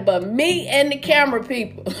nobody but me and the camera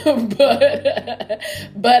people.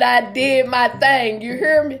 but I did my thing. You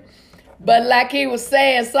hear me? But like he was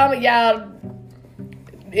saying, some of y'all,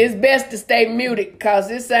 it's best to stay muted because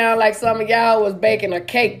it sounds like some of y'all was baking a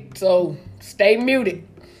cake. So stay muted.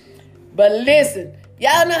 But listen,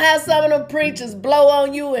 y'all know how some of them preachers blow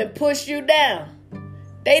on you and push you down?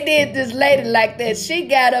 They did this lady like that. She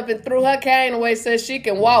got up and threw her cane away so she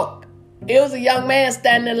can walk. It was a young man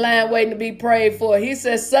standing in line waiting to be prayed for. He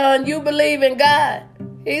said, son, you believe in God?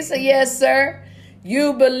 He said, yes, sir.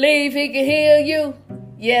 You believe he can heal you?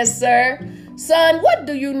 Yes, sir. Son, what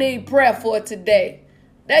do you need prayer for today?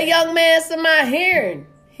 That young man said, my hearing.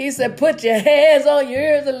 He said, put your hands on your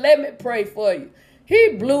ears and let me pray for you. He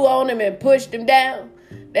blew on him and pushed him down.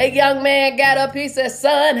 That young man got up. He said,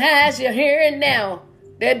 son, how's your hearing now?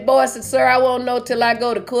 That boy said, sir, I won't know till I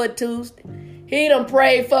go to court Tuesday. He done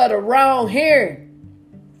prayed for the wrong hearing.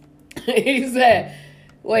 He said,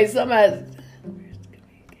 wait, somebody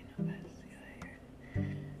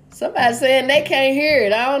saying they can't hear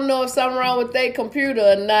it. I don't know if something wrong with their computer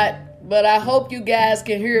or not, but I hope you guys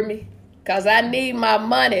can hear me because I need my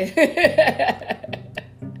money.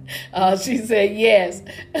 She said yes.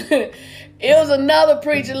 It was another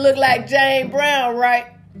preacher looked like Jane Brown, right?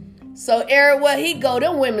 So everywhere he go,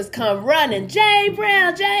 them women's come running. Jane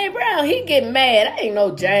Brown, Jane Brown. He get mad. I ain't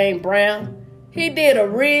no Jane Brown. He did a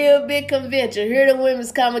real big convention. Here the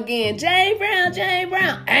women's come again. Jane Brown, Jane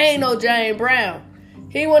Brown. I ain't no Jane Brown.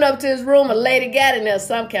 He went up to his room. A lady got in there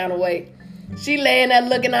some kind of way. She laying there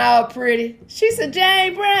looking all pretty. She said,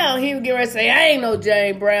 Jane Brown. He was getting ready to say, I ain't no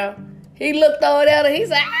Jane Brown. He looked over at her. He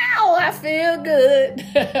said, ow, I feel good.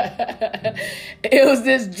 It was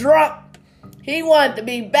this drunk. He wanted to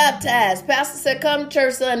be baptized. Pastor said, come to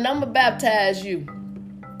church, son, I'm going to baptize you.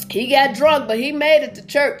 He got drunk, but he made it to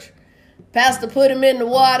church. Pastor put him in the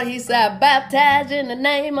water. He said, I baptize you in the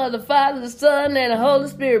name of the Father, the Son, and the Holy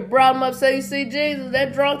Spirit. Brought him up, so you see Jesus.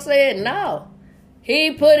 That drunk said, no.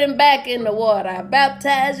 He put him back in the water. I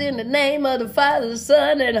baptize you in the name of the Father, the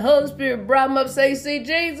Son, and the Holy Spirit. Brought him up, so you see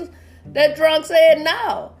Jesus. That drunk said,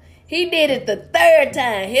 no. He did it the third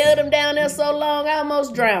time. Held him down there so long, I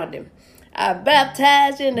almost drowned him. I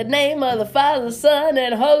baptize you in the name of the Father, the Son,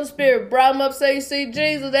 and the Holy Spirit. Brought him up, so you see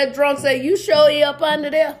Jesus. That drunk said, you sure he up under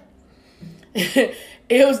there?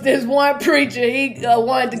 It was this one preacher. He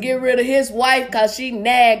wanted to get rid of his wife because she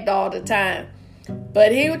nagged all the time.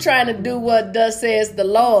 But he was trying to do what thus says the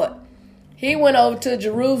Lord. He went over to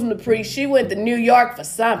Jerusalem to preach. She went to New York for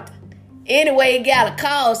something. Anyway, he got a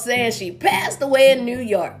call saying she passed away in New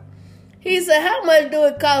York. He said, how much do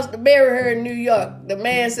it cost to bury her in New York? The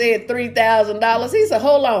man said $3,000. He said,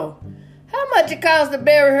 hold on. How much it cost to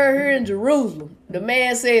bury her here in Jerusalem? The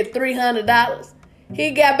man said $300.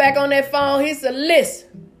 He got back on that phone. He said,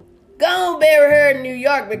 listen, go on bury her in New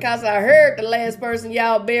York because I heard the last person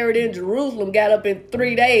y'all buried in Jerusalem got up in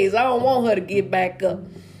 3 days. I don't want her to get back up.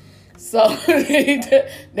 So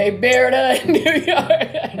they buried her in New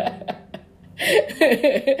York.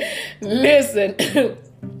 Listen.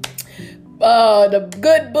 The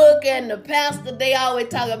good book and the pastor, they always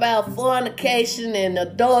talk about fornication and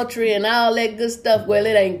adultery and all that good stuff. Well,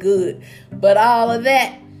 it ain't good. But all of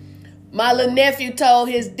that, my little nephew told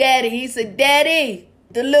his daddy, he said, Daddy,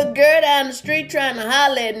 the little girl down the street trying to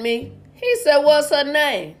holler at me. He said, what's her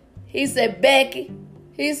name? He said, Becky.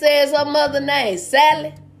 He says her mother's name,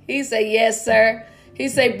 Sally. He said, yes, sir. He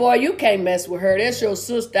said, boy, you can't mess with her. That's your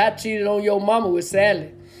sister. I cheated on your mama with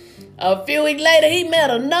Sally. A few weeks later, he met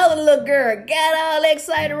another little girl. Got all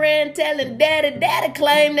excited, ran telling Daddy. Daddy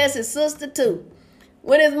claimed that's his sister, too.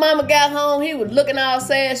 When his mama got home, he was looking all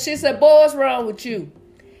sad. She said, boy, what's wrong with you?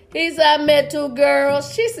 He said, I met two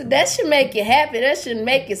girls. She said, that should make you happy. That shouldn't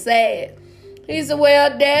make you sad. He said,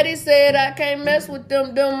 well, Daddy said I can't mess with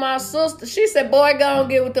them my sister. She said, boy, go on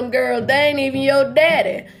get with them girls. They ain't even your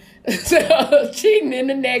daddy. So, cheating in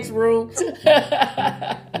the next room.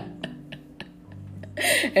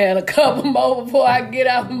 And a couple more before I get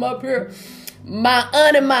out from up here. My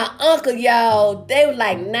aunt and my uncle, y'all, they were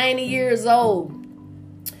like 90 years old.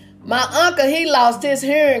 My uncle, he lost his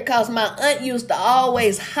hearing because my aunt used to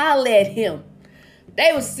always holler at him.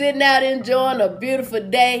 They was sitting out enjoying a beautiful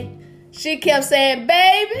day. She kept saying,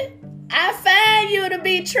 baby, I find you to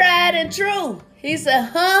be tried and true. He said,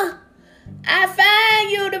 huh? I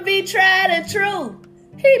find you to be tried and true.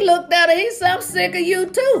 He looked at her. He said, I'm sick of you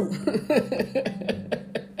too.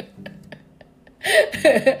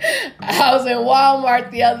 I was in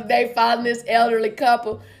Walmart the other day following this elderly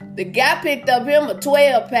couple. The guy picked up him a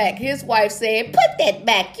 12-pack. His wife said, put that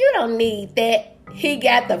back. You don't need that. He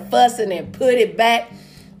got the fussing and put it back.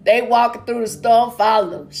 They walking through the store and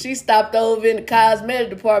followed him. She stopped over in the cosmetic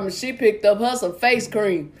department. She picked up her some face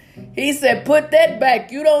cream. He said, put that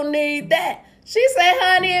back. You don't need that. She said,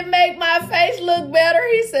 honey, it make my face look better.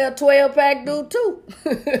 He said, a 12-pack do too.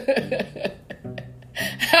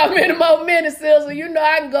 How many more minutes, Cizzle? You know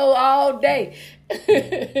I can go all day.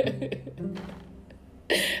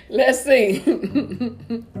 Let's see.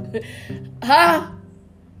 Huh?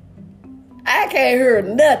 I can't hear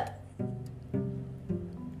nothing.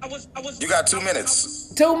 You got 2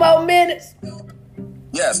 minutes. 2 more minutes?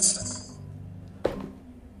 Yes.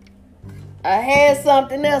 I had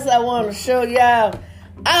something else I want to show y'all.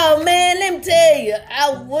 Oh, man, let me tell you.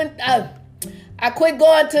 I quit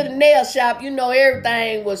going to the nail shop. You know,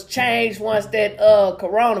 everything was changed once that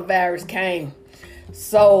coronavirus came.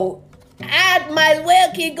 So I might as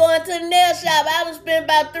well keep going to the nail shop. I done spent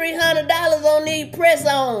about $300 on these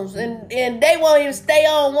press-ons. And they won't even stay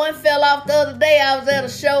on. One fell off the other day. I was at a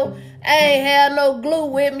show. I ain't had no glue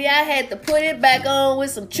with me. I had to put it back on with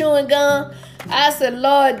some chewing gum. I said,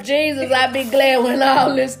 Lord Jesus, I'll be glad when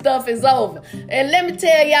all this stuff is over. And let me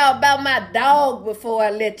tell y'all about my dog before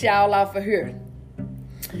I let y'all off of here.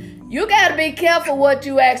 You got to be careful what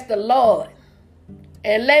you ask the Lord.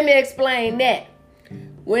 And let me explain that.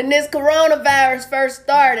 When this coronavirus first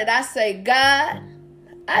started, I say, God,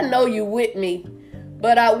 I know you with me,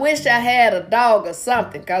 but I wish I had a dog or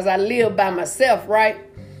something because I live by myself, right?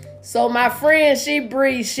 So my friend, she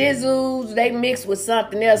breeds Cizzles. They mix with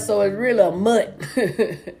something else, so it's really a mutt.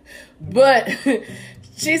 But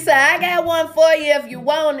she said, I got one for you if you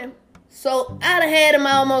want him. So I done had him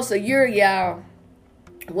almost a year, y'all.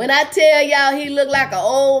 When I tell y'all he looked like an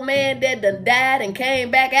old man that done died and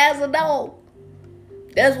came back as a dog,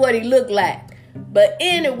 that's what he looked like. But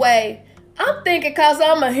anyway, I'm thinking because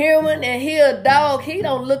I'm a human and he a dog, he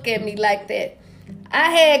don't look at me like that. I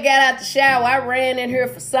had got out the shower. I ran in here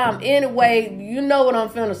for something. Anyway, you know what I'm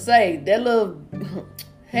finna say. That little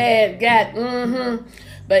had got,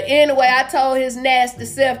 But anyway, I told his nasty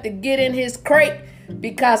self to get in his crate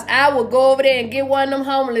because I would go over there and get one of them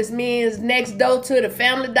homeless men next door to the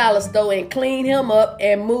Family Dollar store and clean him up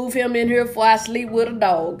and move him in here before I sleep with a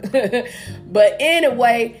dog. But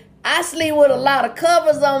anyway, I sleep with a lot of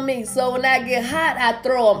covers on me. So when I get hot, I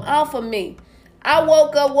throw them off of me. I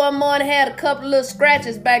woke up one morning, had a couple little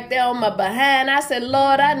scratches back there on my behind. I said,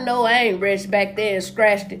 Lord, I know I ain't reached back there and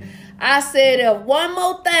scratched it. I said, if one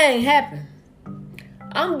more thing happened,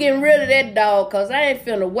 I'm getting rid of that dog because I ain't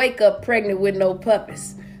finna wake up pregnant with no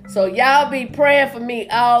puppies. So y'all be praying for me,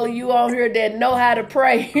 all of you on here that know how to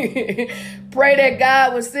pray. Pray that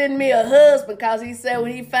God would send me a husband because he said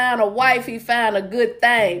when he found a wife, he found a good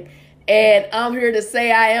thing. And I'm here to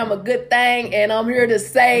say I am a good thing. And I'm here to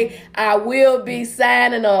say I will be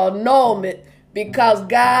signing an annulment because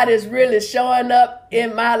God is really showing up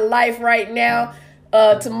in my life right now.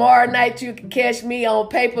 Tomorrow night you can catch me on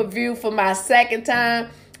pay-per-view for my second time.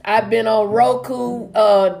 I've been on Roku,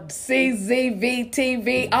 CZV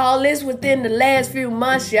TV, all this within the last few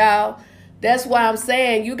months, y'all. That's why I'm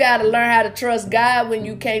saying you got to learn how to trust God when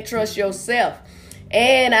you can't trust yourself.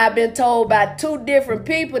 And I've been told by 2 different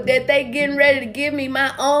people that they getting ready to give me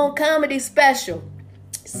my own comedy special.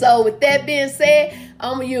 So with that being said,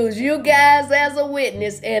 I'm going to use you guys as a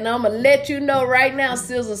witness. And I'm going to let you know right now,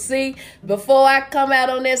 Cizzle C, before I come out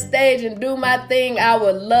on that stage and do my thing, I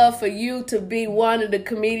would love for you to be one of the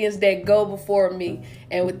comedians that go before me.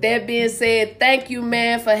 And with that being said, thank you,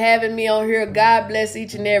 man, for having me on here. God bless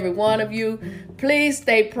each and every one of you. Please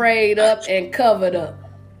stay prayed up and covered up.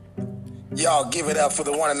 Y'all give it up for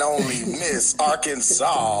the one and only Miss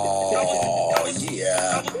Arkansas.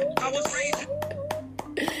 Yeah.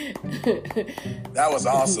 That was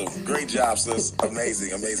awesome. Great job, sis.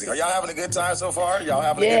 Amazing, amazing. Are y'all having a good time so far? Y'all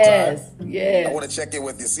having a good time? Yes. I want to check in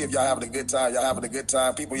with you, see if y'all having a good time. Y'all having a good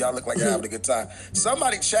time? People, y'all look like you're having a good time.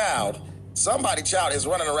 Somebody's child is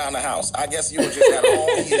running around the house. I guess you were just at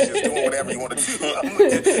home. He is just doing whatever you want to do. I'm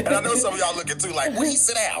looking, and I know some of y'all looking too like, please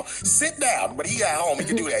sit down. Sit down. But he at home. He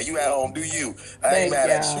can do that. You at home. Do you. I ain't mad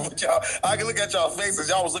at you. But y'all, I can look at y'all faces.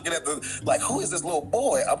 Y'all was looking at who is this little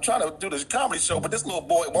boy? I'm trying to do this comedy show, but this little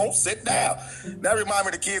boy won't sit down. That remind me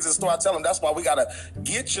of the kids in the store. I tell them that's why we got to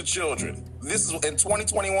get your children. This is in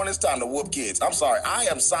 2021. It's time to whoop kids. I'm sorry. I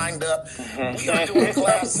am signed up. We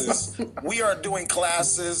are doing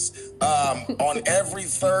classes. On every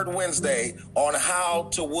third Wednesday on how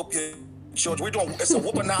to whoop your children. It's a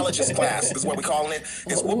whoopanologist class, is what we're calling it.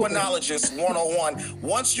 It's whoopanologist 101.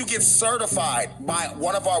 Once you get certified by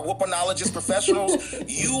one of our whoopanologist professionals,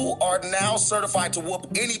 you are now certified to whoop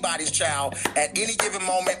anybody's child at any given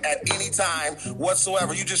moment, at any time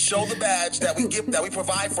whatsoever. You just show the badge that we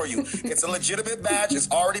provide for you. It's a legitimate badge. It's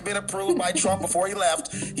already been approved by Trump before he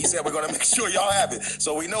left. He said we're going to make sure y'all have it.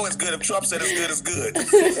 So we know it's good. If Trump said it's good, it's good.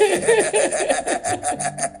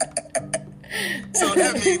 So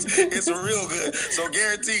that means it's real good. So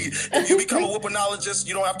guaranteed, if you become a whoopanologist,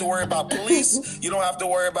 you don't have to worry about police. You don't have to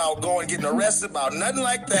worry about getting arrested, about nothing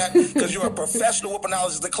like that, because you're a professional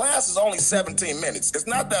whoopanologist. The class is only 17 minutes. It's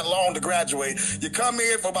not that long to graduate. You come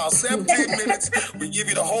in for about 17 minutes. We give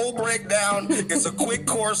you the whole breakdown. It's a quick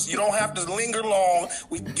course. You don't have to linger long.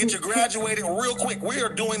 We get you graduated real quick. We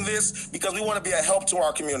are doing this because we want to be a help to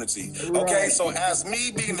our community. Okay, so as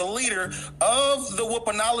me being the leader of the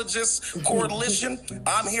whoopanologist coalition,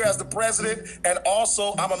 I'm here as the president, and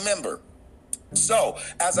also I'm a member. So,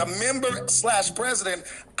 as a member/president,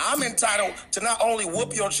 I'm entitled to not only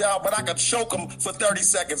whoop your child, but I could choke them for 30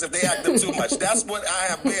 seconds if they act up too much. That's what I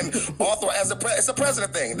have been authorized. It's a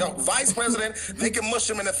president thing. The vice president, they can mush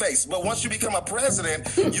them in the face. But once you become a president,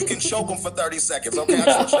 you can choke them for 30 seconds. Okay, I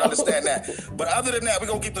just want you to understand that. But other than that, we're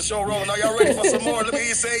going to keep the show rolling. Are y'all ready for some more? Let me hear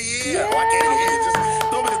you say yeah. Oh, I can't even hear you. Just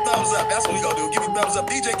throw me the thumbs up. That's what we're going to do. Give me thumbs up.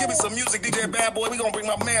 DJ, give me some music. DJ Bad Boy, we're going to bring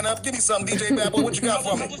my man up. Give me something, DJ Bad Boy. What you got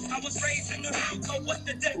for me?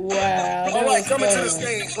 Wow. All right, coming to the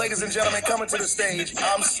stage, ladies and gentlemen, coming to the stage.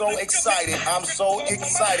 I'm so excited. I'm so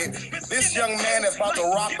excited. This young man is about to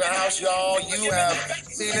rock the house, y'all. You have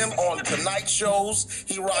seen him on Tonight shows.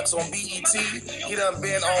 He rocks on BET. He done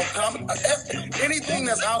been on anything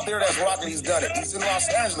that's out there that's rocking, he's done it. He's in Los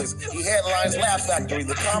Angeles. He headlines Laugh Factory,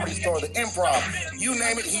 the Comedy Store, the Improv. You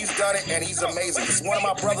name it, he's done it, and he's amazing. He's one of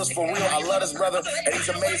my brothers for real. I love this brother, and he's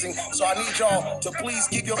amazing. So I need y'all to please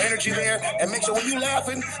keep your energy there and make sure when you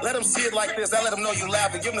laughing, let them see it like this. I let them know you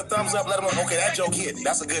laughing. Give them the thumbs up. Let them know, okay, that joke hit.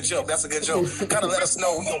 That's a good joke. That's a good joke. Kind of let us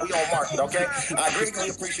know we on market, okay? I greatly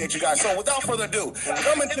appreciate you guys. So without further ado,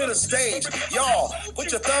 coming to the stage, y'all,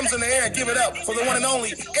 put your thumbs in the air and give it up for the one and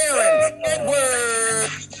only Aaron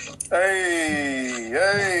Edwards. Hey.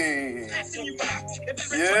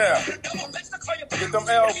 Yeah. Get them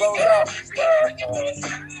elbows out.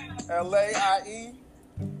 LAIE.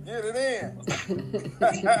 Get it in.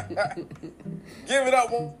 Give it up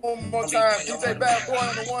one more time. DJ Bad Boy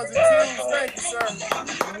on the ones and twos. Thank you, sir.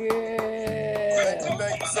 Yeah.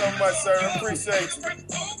 Thank you so much, sir. Appreciate you.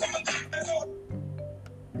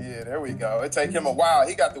 Yeah, there we go. It take him a while.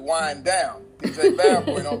 He got to wind down. DJ Bad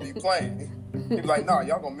Boy don't be playing. He be like, no,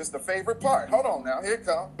 y'all gonna miss the favorite part. Hold on now. Here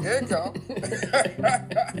it come.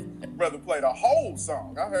 Brother played a whole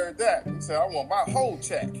song. I heard that. He said, I want my whole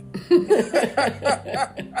check.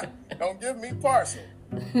 Don't give me partial.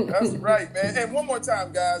 That's right, man. And one more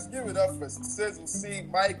time, guys, give it up for Cizzle C,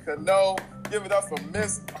 Mike Cano. Give it up for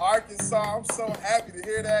Miss Arkansas. I'm so happy to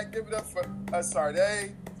hear that. Give it up for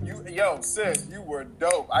Sade. Sis, you were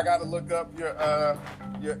dope. I gotta look up your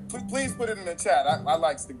please put it in the chat. I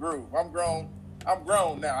likes the groove. I'm grown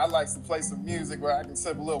now. I likes to play some music where I can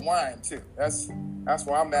sip a little wine too. That's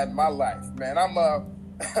where I'm at in my life, man.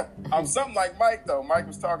 I'm something like Mike though. Mike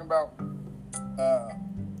was talking about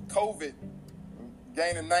COVID,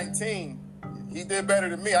 gaining 19. He did better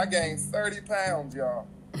than me. I gained 30 pounds, y'all.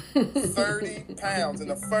 30 pounds in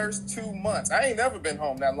the first 2 months. I ain't never been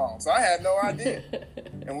home that long, so I had no idea.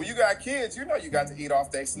 And when you got kids, you know you got to eat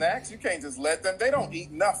off their snacks. You can't just let them. They don't eat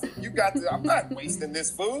nothing. I'm not wasting this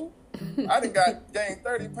food. I done gained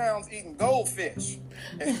 30 pounds eating goldfish.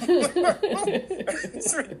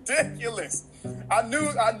 It's ridiculous. I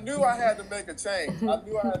knew I had to make a change. I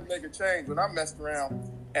knew I had to make a change when I messed around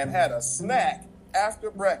and had a snack after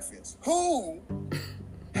breakfast. Who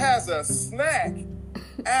has a snack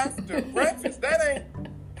after breakfast? That ain't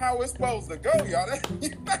how it's supposed to go, y'all.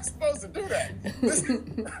 You're not supposed to do that.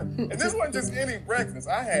 And this wasn't just any breakfast.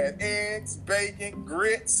 I had eggs, bacon,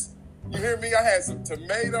 grits. You hear me? I had some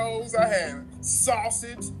tomatoes. I had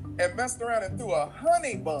sausage and messed around and threw a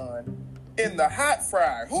honey bun in the hot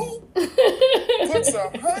fryer. Who puts a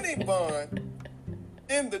honey bun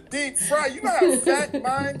in the deep fry? You know how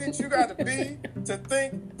fat-minded you got to be to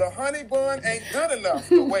think the honey bun ain't good enough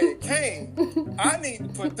the way it came. I need to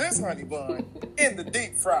put this honey bun in the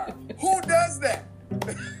deep fryer. Who does that?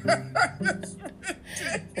 It's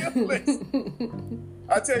ridiculous.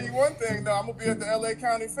 I tell you one thing, though, I'm going to be at the LA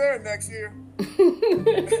County Fair next year. With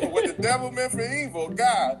the devil meant for evil,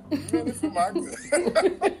 God meant it for my good.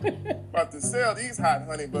 About to sell these hot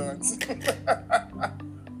honey buns.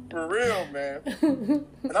 For real, man.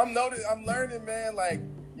 And I'm learning, man, like,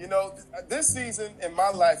 You know, this season in my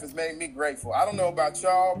life has made me grateful. I don't know about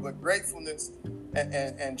y'all, but gratefulness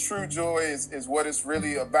and true joy is what it's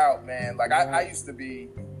really about, man. Like I used to be,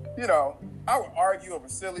 you know, I would argue over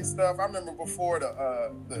silly stuff. I remember before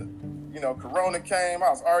the Corona came, I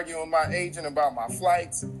was arguing with my agent about my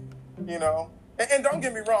flights, you know. And don't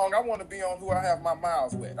get me wrong, I want to be on who I have my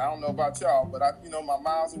miles with. I don't know about y'all, but my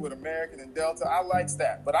miles are with American and Delta. I like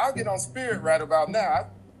that. But I'll get on Spirit right about now.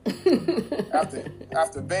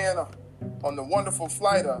 After being on the wonderful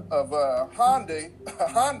flight of Hyundai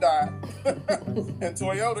and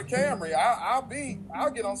Toyota Camry, I'll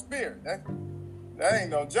get on Spirit. That ain't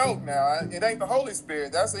no joke now. It ain't the Holy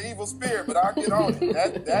Spirit. That's an evil spirit, but I'll get on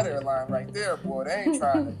it. That airline right there, boy, they ain't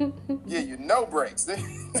trying to give you no breaks.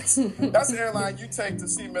 That's the airline you take to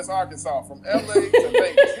see Miss Arkansas from LA to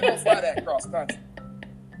Vegas. You don't fly that cross country.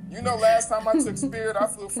 You know, last time I took Spirit, I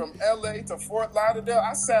flew from LA to Fort Lauderdale.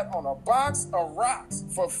 I sat on a box of rocks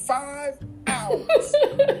for 5 hours.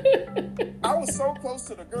 I was so close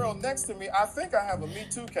to the girl next to me, I think I have a Me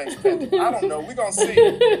Too case pending. I don't know. We're going to see.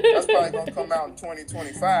 That's probably going to come out in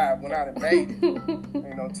 2025 when I done made it.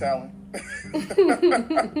 Ain't no telling.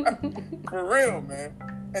 For real, man.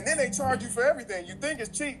 And then they charge you for everything. You think it's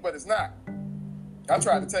cheap, but it's not. I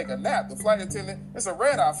tried to take a nap. The flight attendant, it's a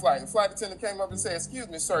red-eye flight. The flight attendant came up and said, "Excuse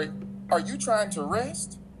me, sir, are you trying to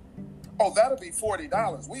rest?" "Oh, that'll be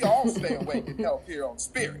 $40. We all stay awake and help here on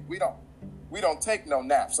Spirit. We don't take no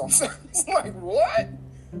naps on service." Like, what?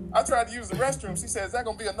 I tried to use the restroom. She said, "Is that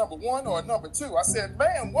going to be a number 1 or a number 2? I said,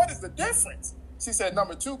 "Ma'am, what is the difference?" She said,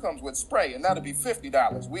 "Number 2 comes with spray, and that'll be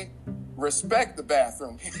 $50. We respect the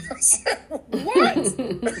bathroom." I said, what?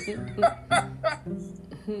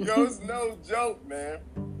 Yo, it's no joke, man.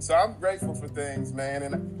 So I'm grateful for things, man.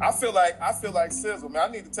 And I feel like Cizzle, man.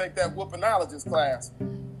 I need to take that whoopanologist class.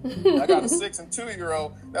 I got a 6 and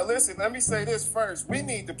 2-year-old. Now listen, let me say this first. We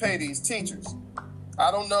need to pay these teachers.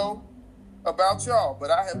 I don't know about y'all,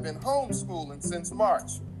 but I have been homeschooling since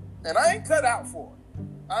March. And I ain't cut out for it.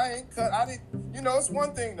 It's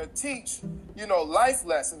one thing to teach, life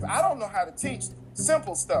lessons. I don't know how to teach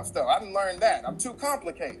simple stuff, though. I didn't learn that. I'm too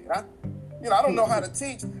complicated. I don't know how to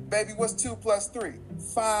teach, baby, what's 2 plus 3?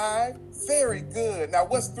 5. Very good. Now,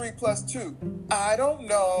 what's 3 plus 2? I don't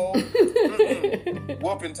know.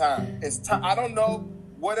 Whooping time. It's time. I don't know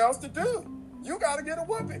what else to do. You got to get a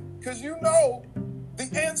whooping because the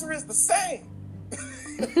answer is the same.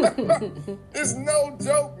 It's no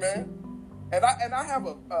joke, man. And I have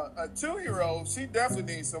a 2-year-old. She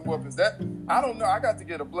definitely needs some whoopings. I don't know. I got to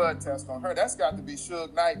get a blood test on her. That's got to be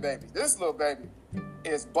Suge Knight, baby. This little baby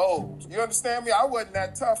is bold. You understand me? I wasn't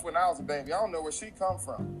that tough when I was a baby. I don't know where she come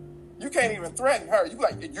from. You can't even threaten her. You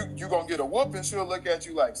like, you gonna get a whooping, she'll look at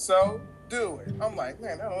you like, "So, do it." I'm like,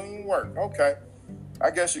 man, that don't even work. Okay. I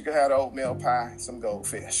guess you could have the oatmeal pie, some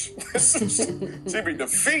goldfish. She be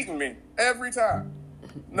defeating me every time.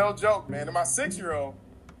 No joke, man. And my 6-year-old,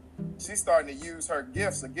 she's starting to use her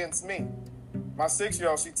gifts against me. My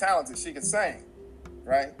 6-year-old, she's talented. She can sing,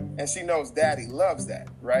 right? And she knows daddy loves that,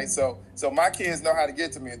 right? So my kids know how to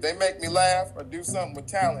get to me. If they make me laugh or do something with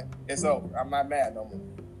talent, it's over. I'm not mad no more,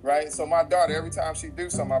 right? So my daughter, every time she do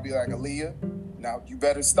something, I'll be like, "Aaliyah, now you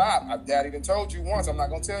better stop. Daddy done told you once. I'm not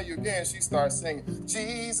going to tell you again." She starts singing,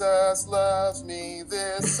 "Jesus loves me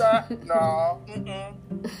this side." No, I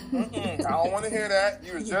don't want to hear that.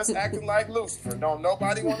 You was just acting like Lucifer. Don't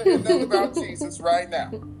nobody want to hear nothing about Jesus right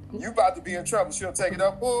now. You about to be in trouble. She'll take it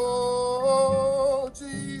up. "Oh,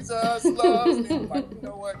 Jesus loves me." I'm like, you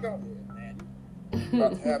know what? Go ahead, man. You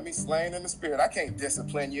about to have me slain in the spirit. I can't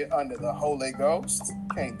discipline you under the Holy Ghost.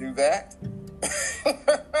 Can't do that.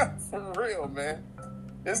 For real, man.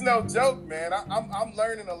 It's no joke, man. I'm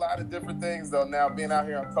learning a lot of different things though now, being out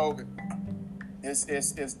here on COVID.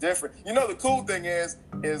 It's different. The cool thing is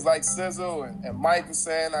like Cizzle and Mike was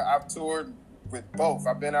saying, I've toured with both.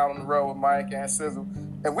 I've been out on the road with Mike and Cizzle,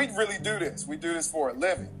 and we really do this. We do this for a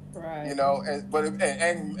living, right? And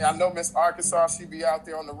I know Miss Arkansas, she be out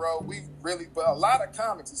there on the road. But a lot of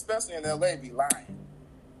comics, especially in LA, be lying.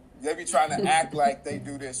 They be trying to act like they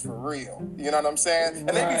do this for real. You know what I'm saying? And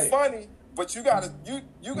they be funny, but you gotta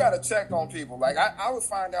check on people. Like I would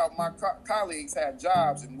find out my colleagues had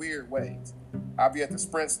jobs in weird ways. I'll be at the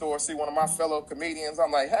Sprint store, see one of my fellow comedians.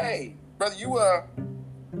 I'm like, "Hey, brother, you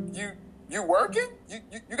working?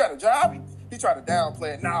 You got a job?" He tried to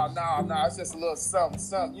downplay it. No, it's just a little something.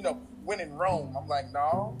 When in Rome. I'm like,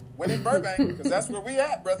 "No, when in Burbank, because that's where we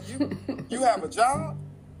at, brother. You have a job?"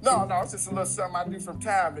 No, it's just a little something I do from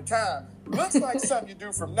time to time. Looks like something you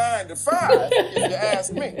do from 9 to 5, if you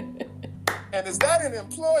ask me. And is that an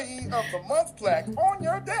Employee of the Month plaque on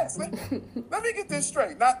your desk? Let me get this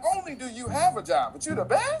straight. Not only do you have a job, but you're the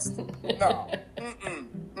best? No.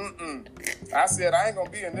 I said I ain't gonna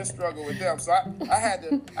be in this struggle with them. So I had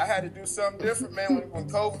to do something different, man. When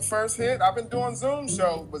COVID first hit, I've been doing Zoom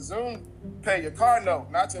shows, but Zoom pay your car note,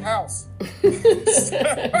 not your house.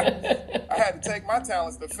 I had to take my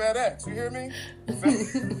talents to FedEx. You hear me?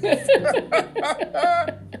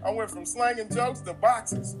 I went from slanging jokes to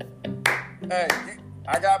boxes. Hey,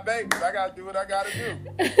 I got babies. I got to do what I got to do.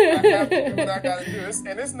 I got to do what I got to do.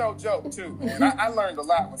 And it's no joke, too, man. I learned a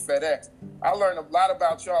lot with FedEx. I learned a lot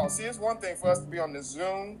about y'all. See, it's one thing for us to be on this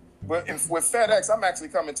Zoom, but with FedEx, I'm actually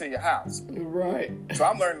coming to your house. Right. So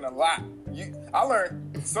I'm learning a lot. I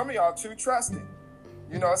learned some of y'all too trusting.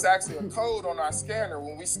 You know, it's actually a code on our scanner.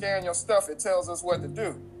 When we scan your stuff, it tells us what to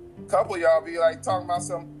do. A couple of y'all be like talking about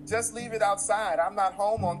something, just leave it outside. I'm not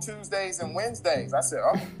home on Tuesdays and Wednesdays. I said,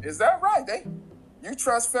 oh, is that right? You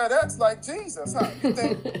trust FedEx like Jesus, huh?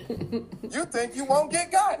 You think you won't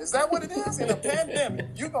get got? Is that what it is? In a pandemic,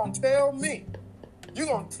 you gonna tell me, you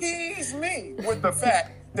gonna tease me with the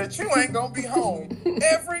fact that you ain't gonna be home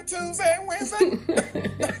every Tuesday and Wednesday?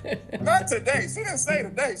 Not today. She didn't say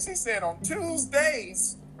today. She said on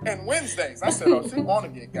Tuesdays and Wednesdays. I said, oh, she wanna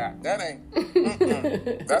get got. That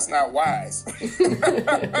ain't, that's not wise.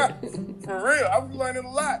 For real, I was learning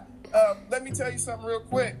a lot. Let me tell you something real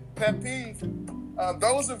quick. Pet peeve.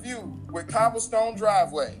 Those of you with cobblestone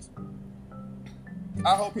driveways,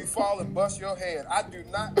 I hope you fall and bust your head. I do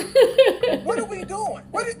not. What are we doing?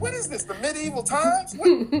 What is this? The medieval times?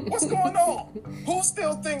 What's going on? Who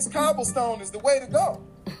still thinks cobblestone is the way to go?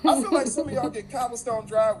 I feel like some of y'all get cobblestone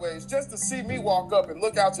driveways just to see me walk up and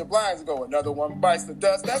look out your blinds and go, another one bites the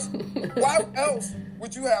dust. Why else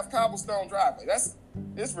would you have cobblestone driveway?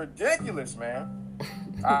 It's ridiculous, man.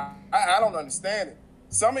 I don't understand it.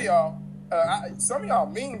 Some of y'all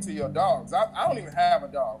mean to your dogs. I don't even have a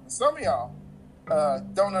dog. But some of y'all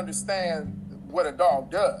don't understand what a dog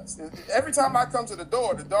does. Every time I come to the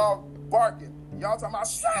door, the dog barking. Y'all talking about,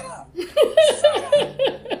 shut up! Shut up!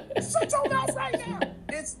 Shut your mouth right now!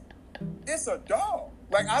 It's a dog.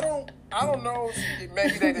 Like, I don't know if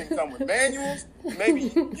maybe they didn't come with manuals.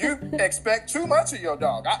 Maybe you expect too much of your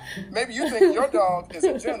dog. Maybe you think your dog is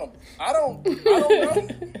a gentleman. I don't know.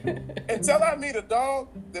 Until I meet a dog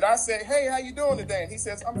that I say, hey, how you doing today? And he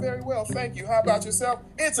says, I'm very well, thank you. How about yourself?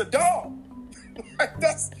 It's a dog.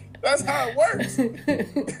 That's how it works.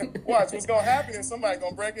 Watch, what's going to happen is somebody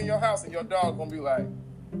going to break in your house and your dog going to be like,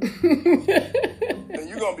 and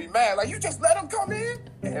you're going to be mad. Like, you just let him come in?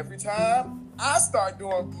 And every time I start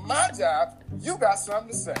doing my job, you got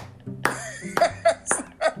something to say.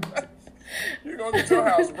 You're going to get your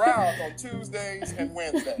house round on Tuesdays and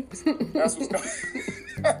Wednesdays. That's what's going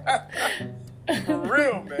For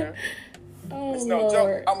real, man. Oh, it's no Lord.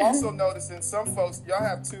 joke. I'm also noticing some folks, y'all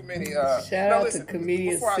have too many. Shout out to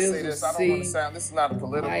comedian before I say this, I don't want to sound, this is not a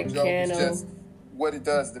political joke. Cano, it's just what it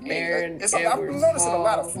does to me. I'm noticing a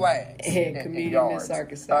lot of flags and in yards.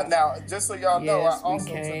 Now, just so y'all know, I also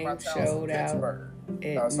took my talents to Pittsburgh.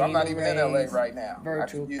 So I'm not even in LA right now.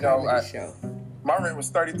 Virtual comedy show. My rent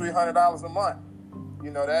was $3,300 a month.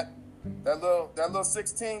 You know that little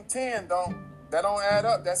 1610 don't add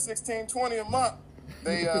up. That 1620 a month.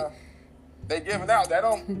 They giving out. That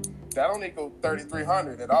don't equal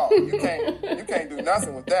 3,300 at all. You can't do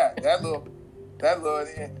nothing with that. That little,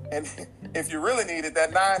 and if you really need it,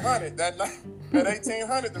 that 900, that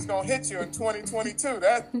 1,800 that's gonna hit you in 2022.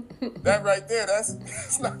 That right there,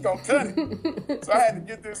 that's not gonna cut it. So I had to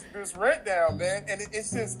get this rent down, man. And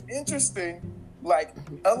it's just interesting. Like,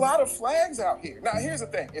 a lot of flags out here. Now, here's the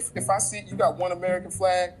thing. If I see you got one American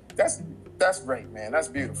flag, that's great, man. That's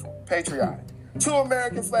beautiful. Patriotic. 2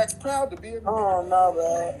 American flags, proud to be American. Oh, no,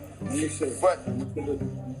 man. But,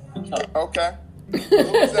 okay. Who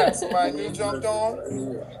was that? Somebody new jumped on?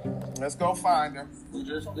 Let's go find her. You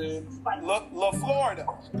just did. La Florida.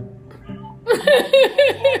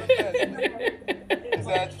 Is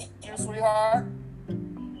that you, sweetheart?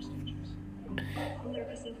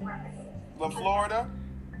 La Florida?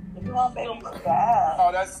 Oh,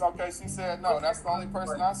 that's okay. She said no. That's the only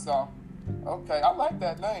person I saw. Okay, I like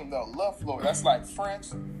that name though. La Florida. That's like French,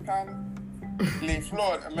 kind of. La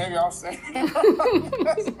Florida. Maybe I'll say.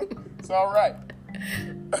 It's all right.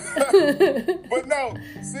 But no,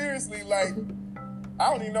 seriously, like, I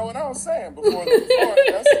don't even know what I was saying before La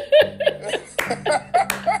Florida.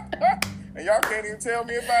 And y'all can't even tell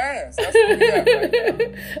me if I asked. That's where we at right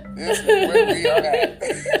now. This is where we are at.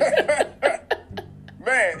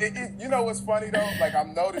 Man, you know what's funny though? Like,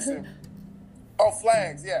 I'm noticing. Oh,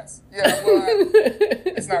 flags, yes. Yeah, well,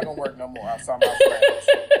 it's not going to work no more. I'm talking about flags.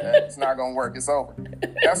 It's not going to work. It's over.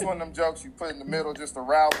 That's one of them jokes you put in the middle just to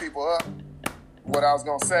rile people up, what I was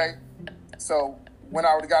going to say. So when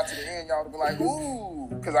I would have got to the end, y'all would have been like, ooh,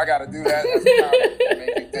 because I got to do that. That's how I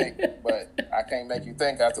make you think. But I can't make you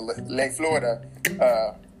think after Lake Florida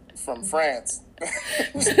from France.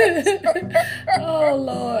 Oh,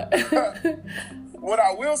 Lord. What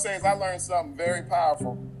I will say is I learned something very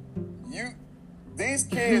powerful. These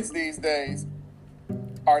kids these days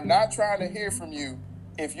are not trying to hear from you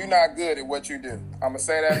if you're not good at what you do. I'm going to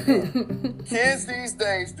say that again. Kids these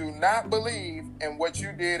days do not believe in what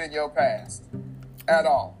you did in your past at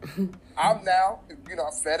all. I'm now, a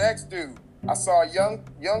FedEx dude. I saw a young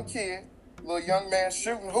kid, little young man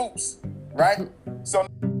shooting hoops, right? So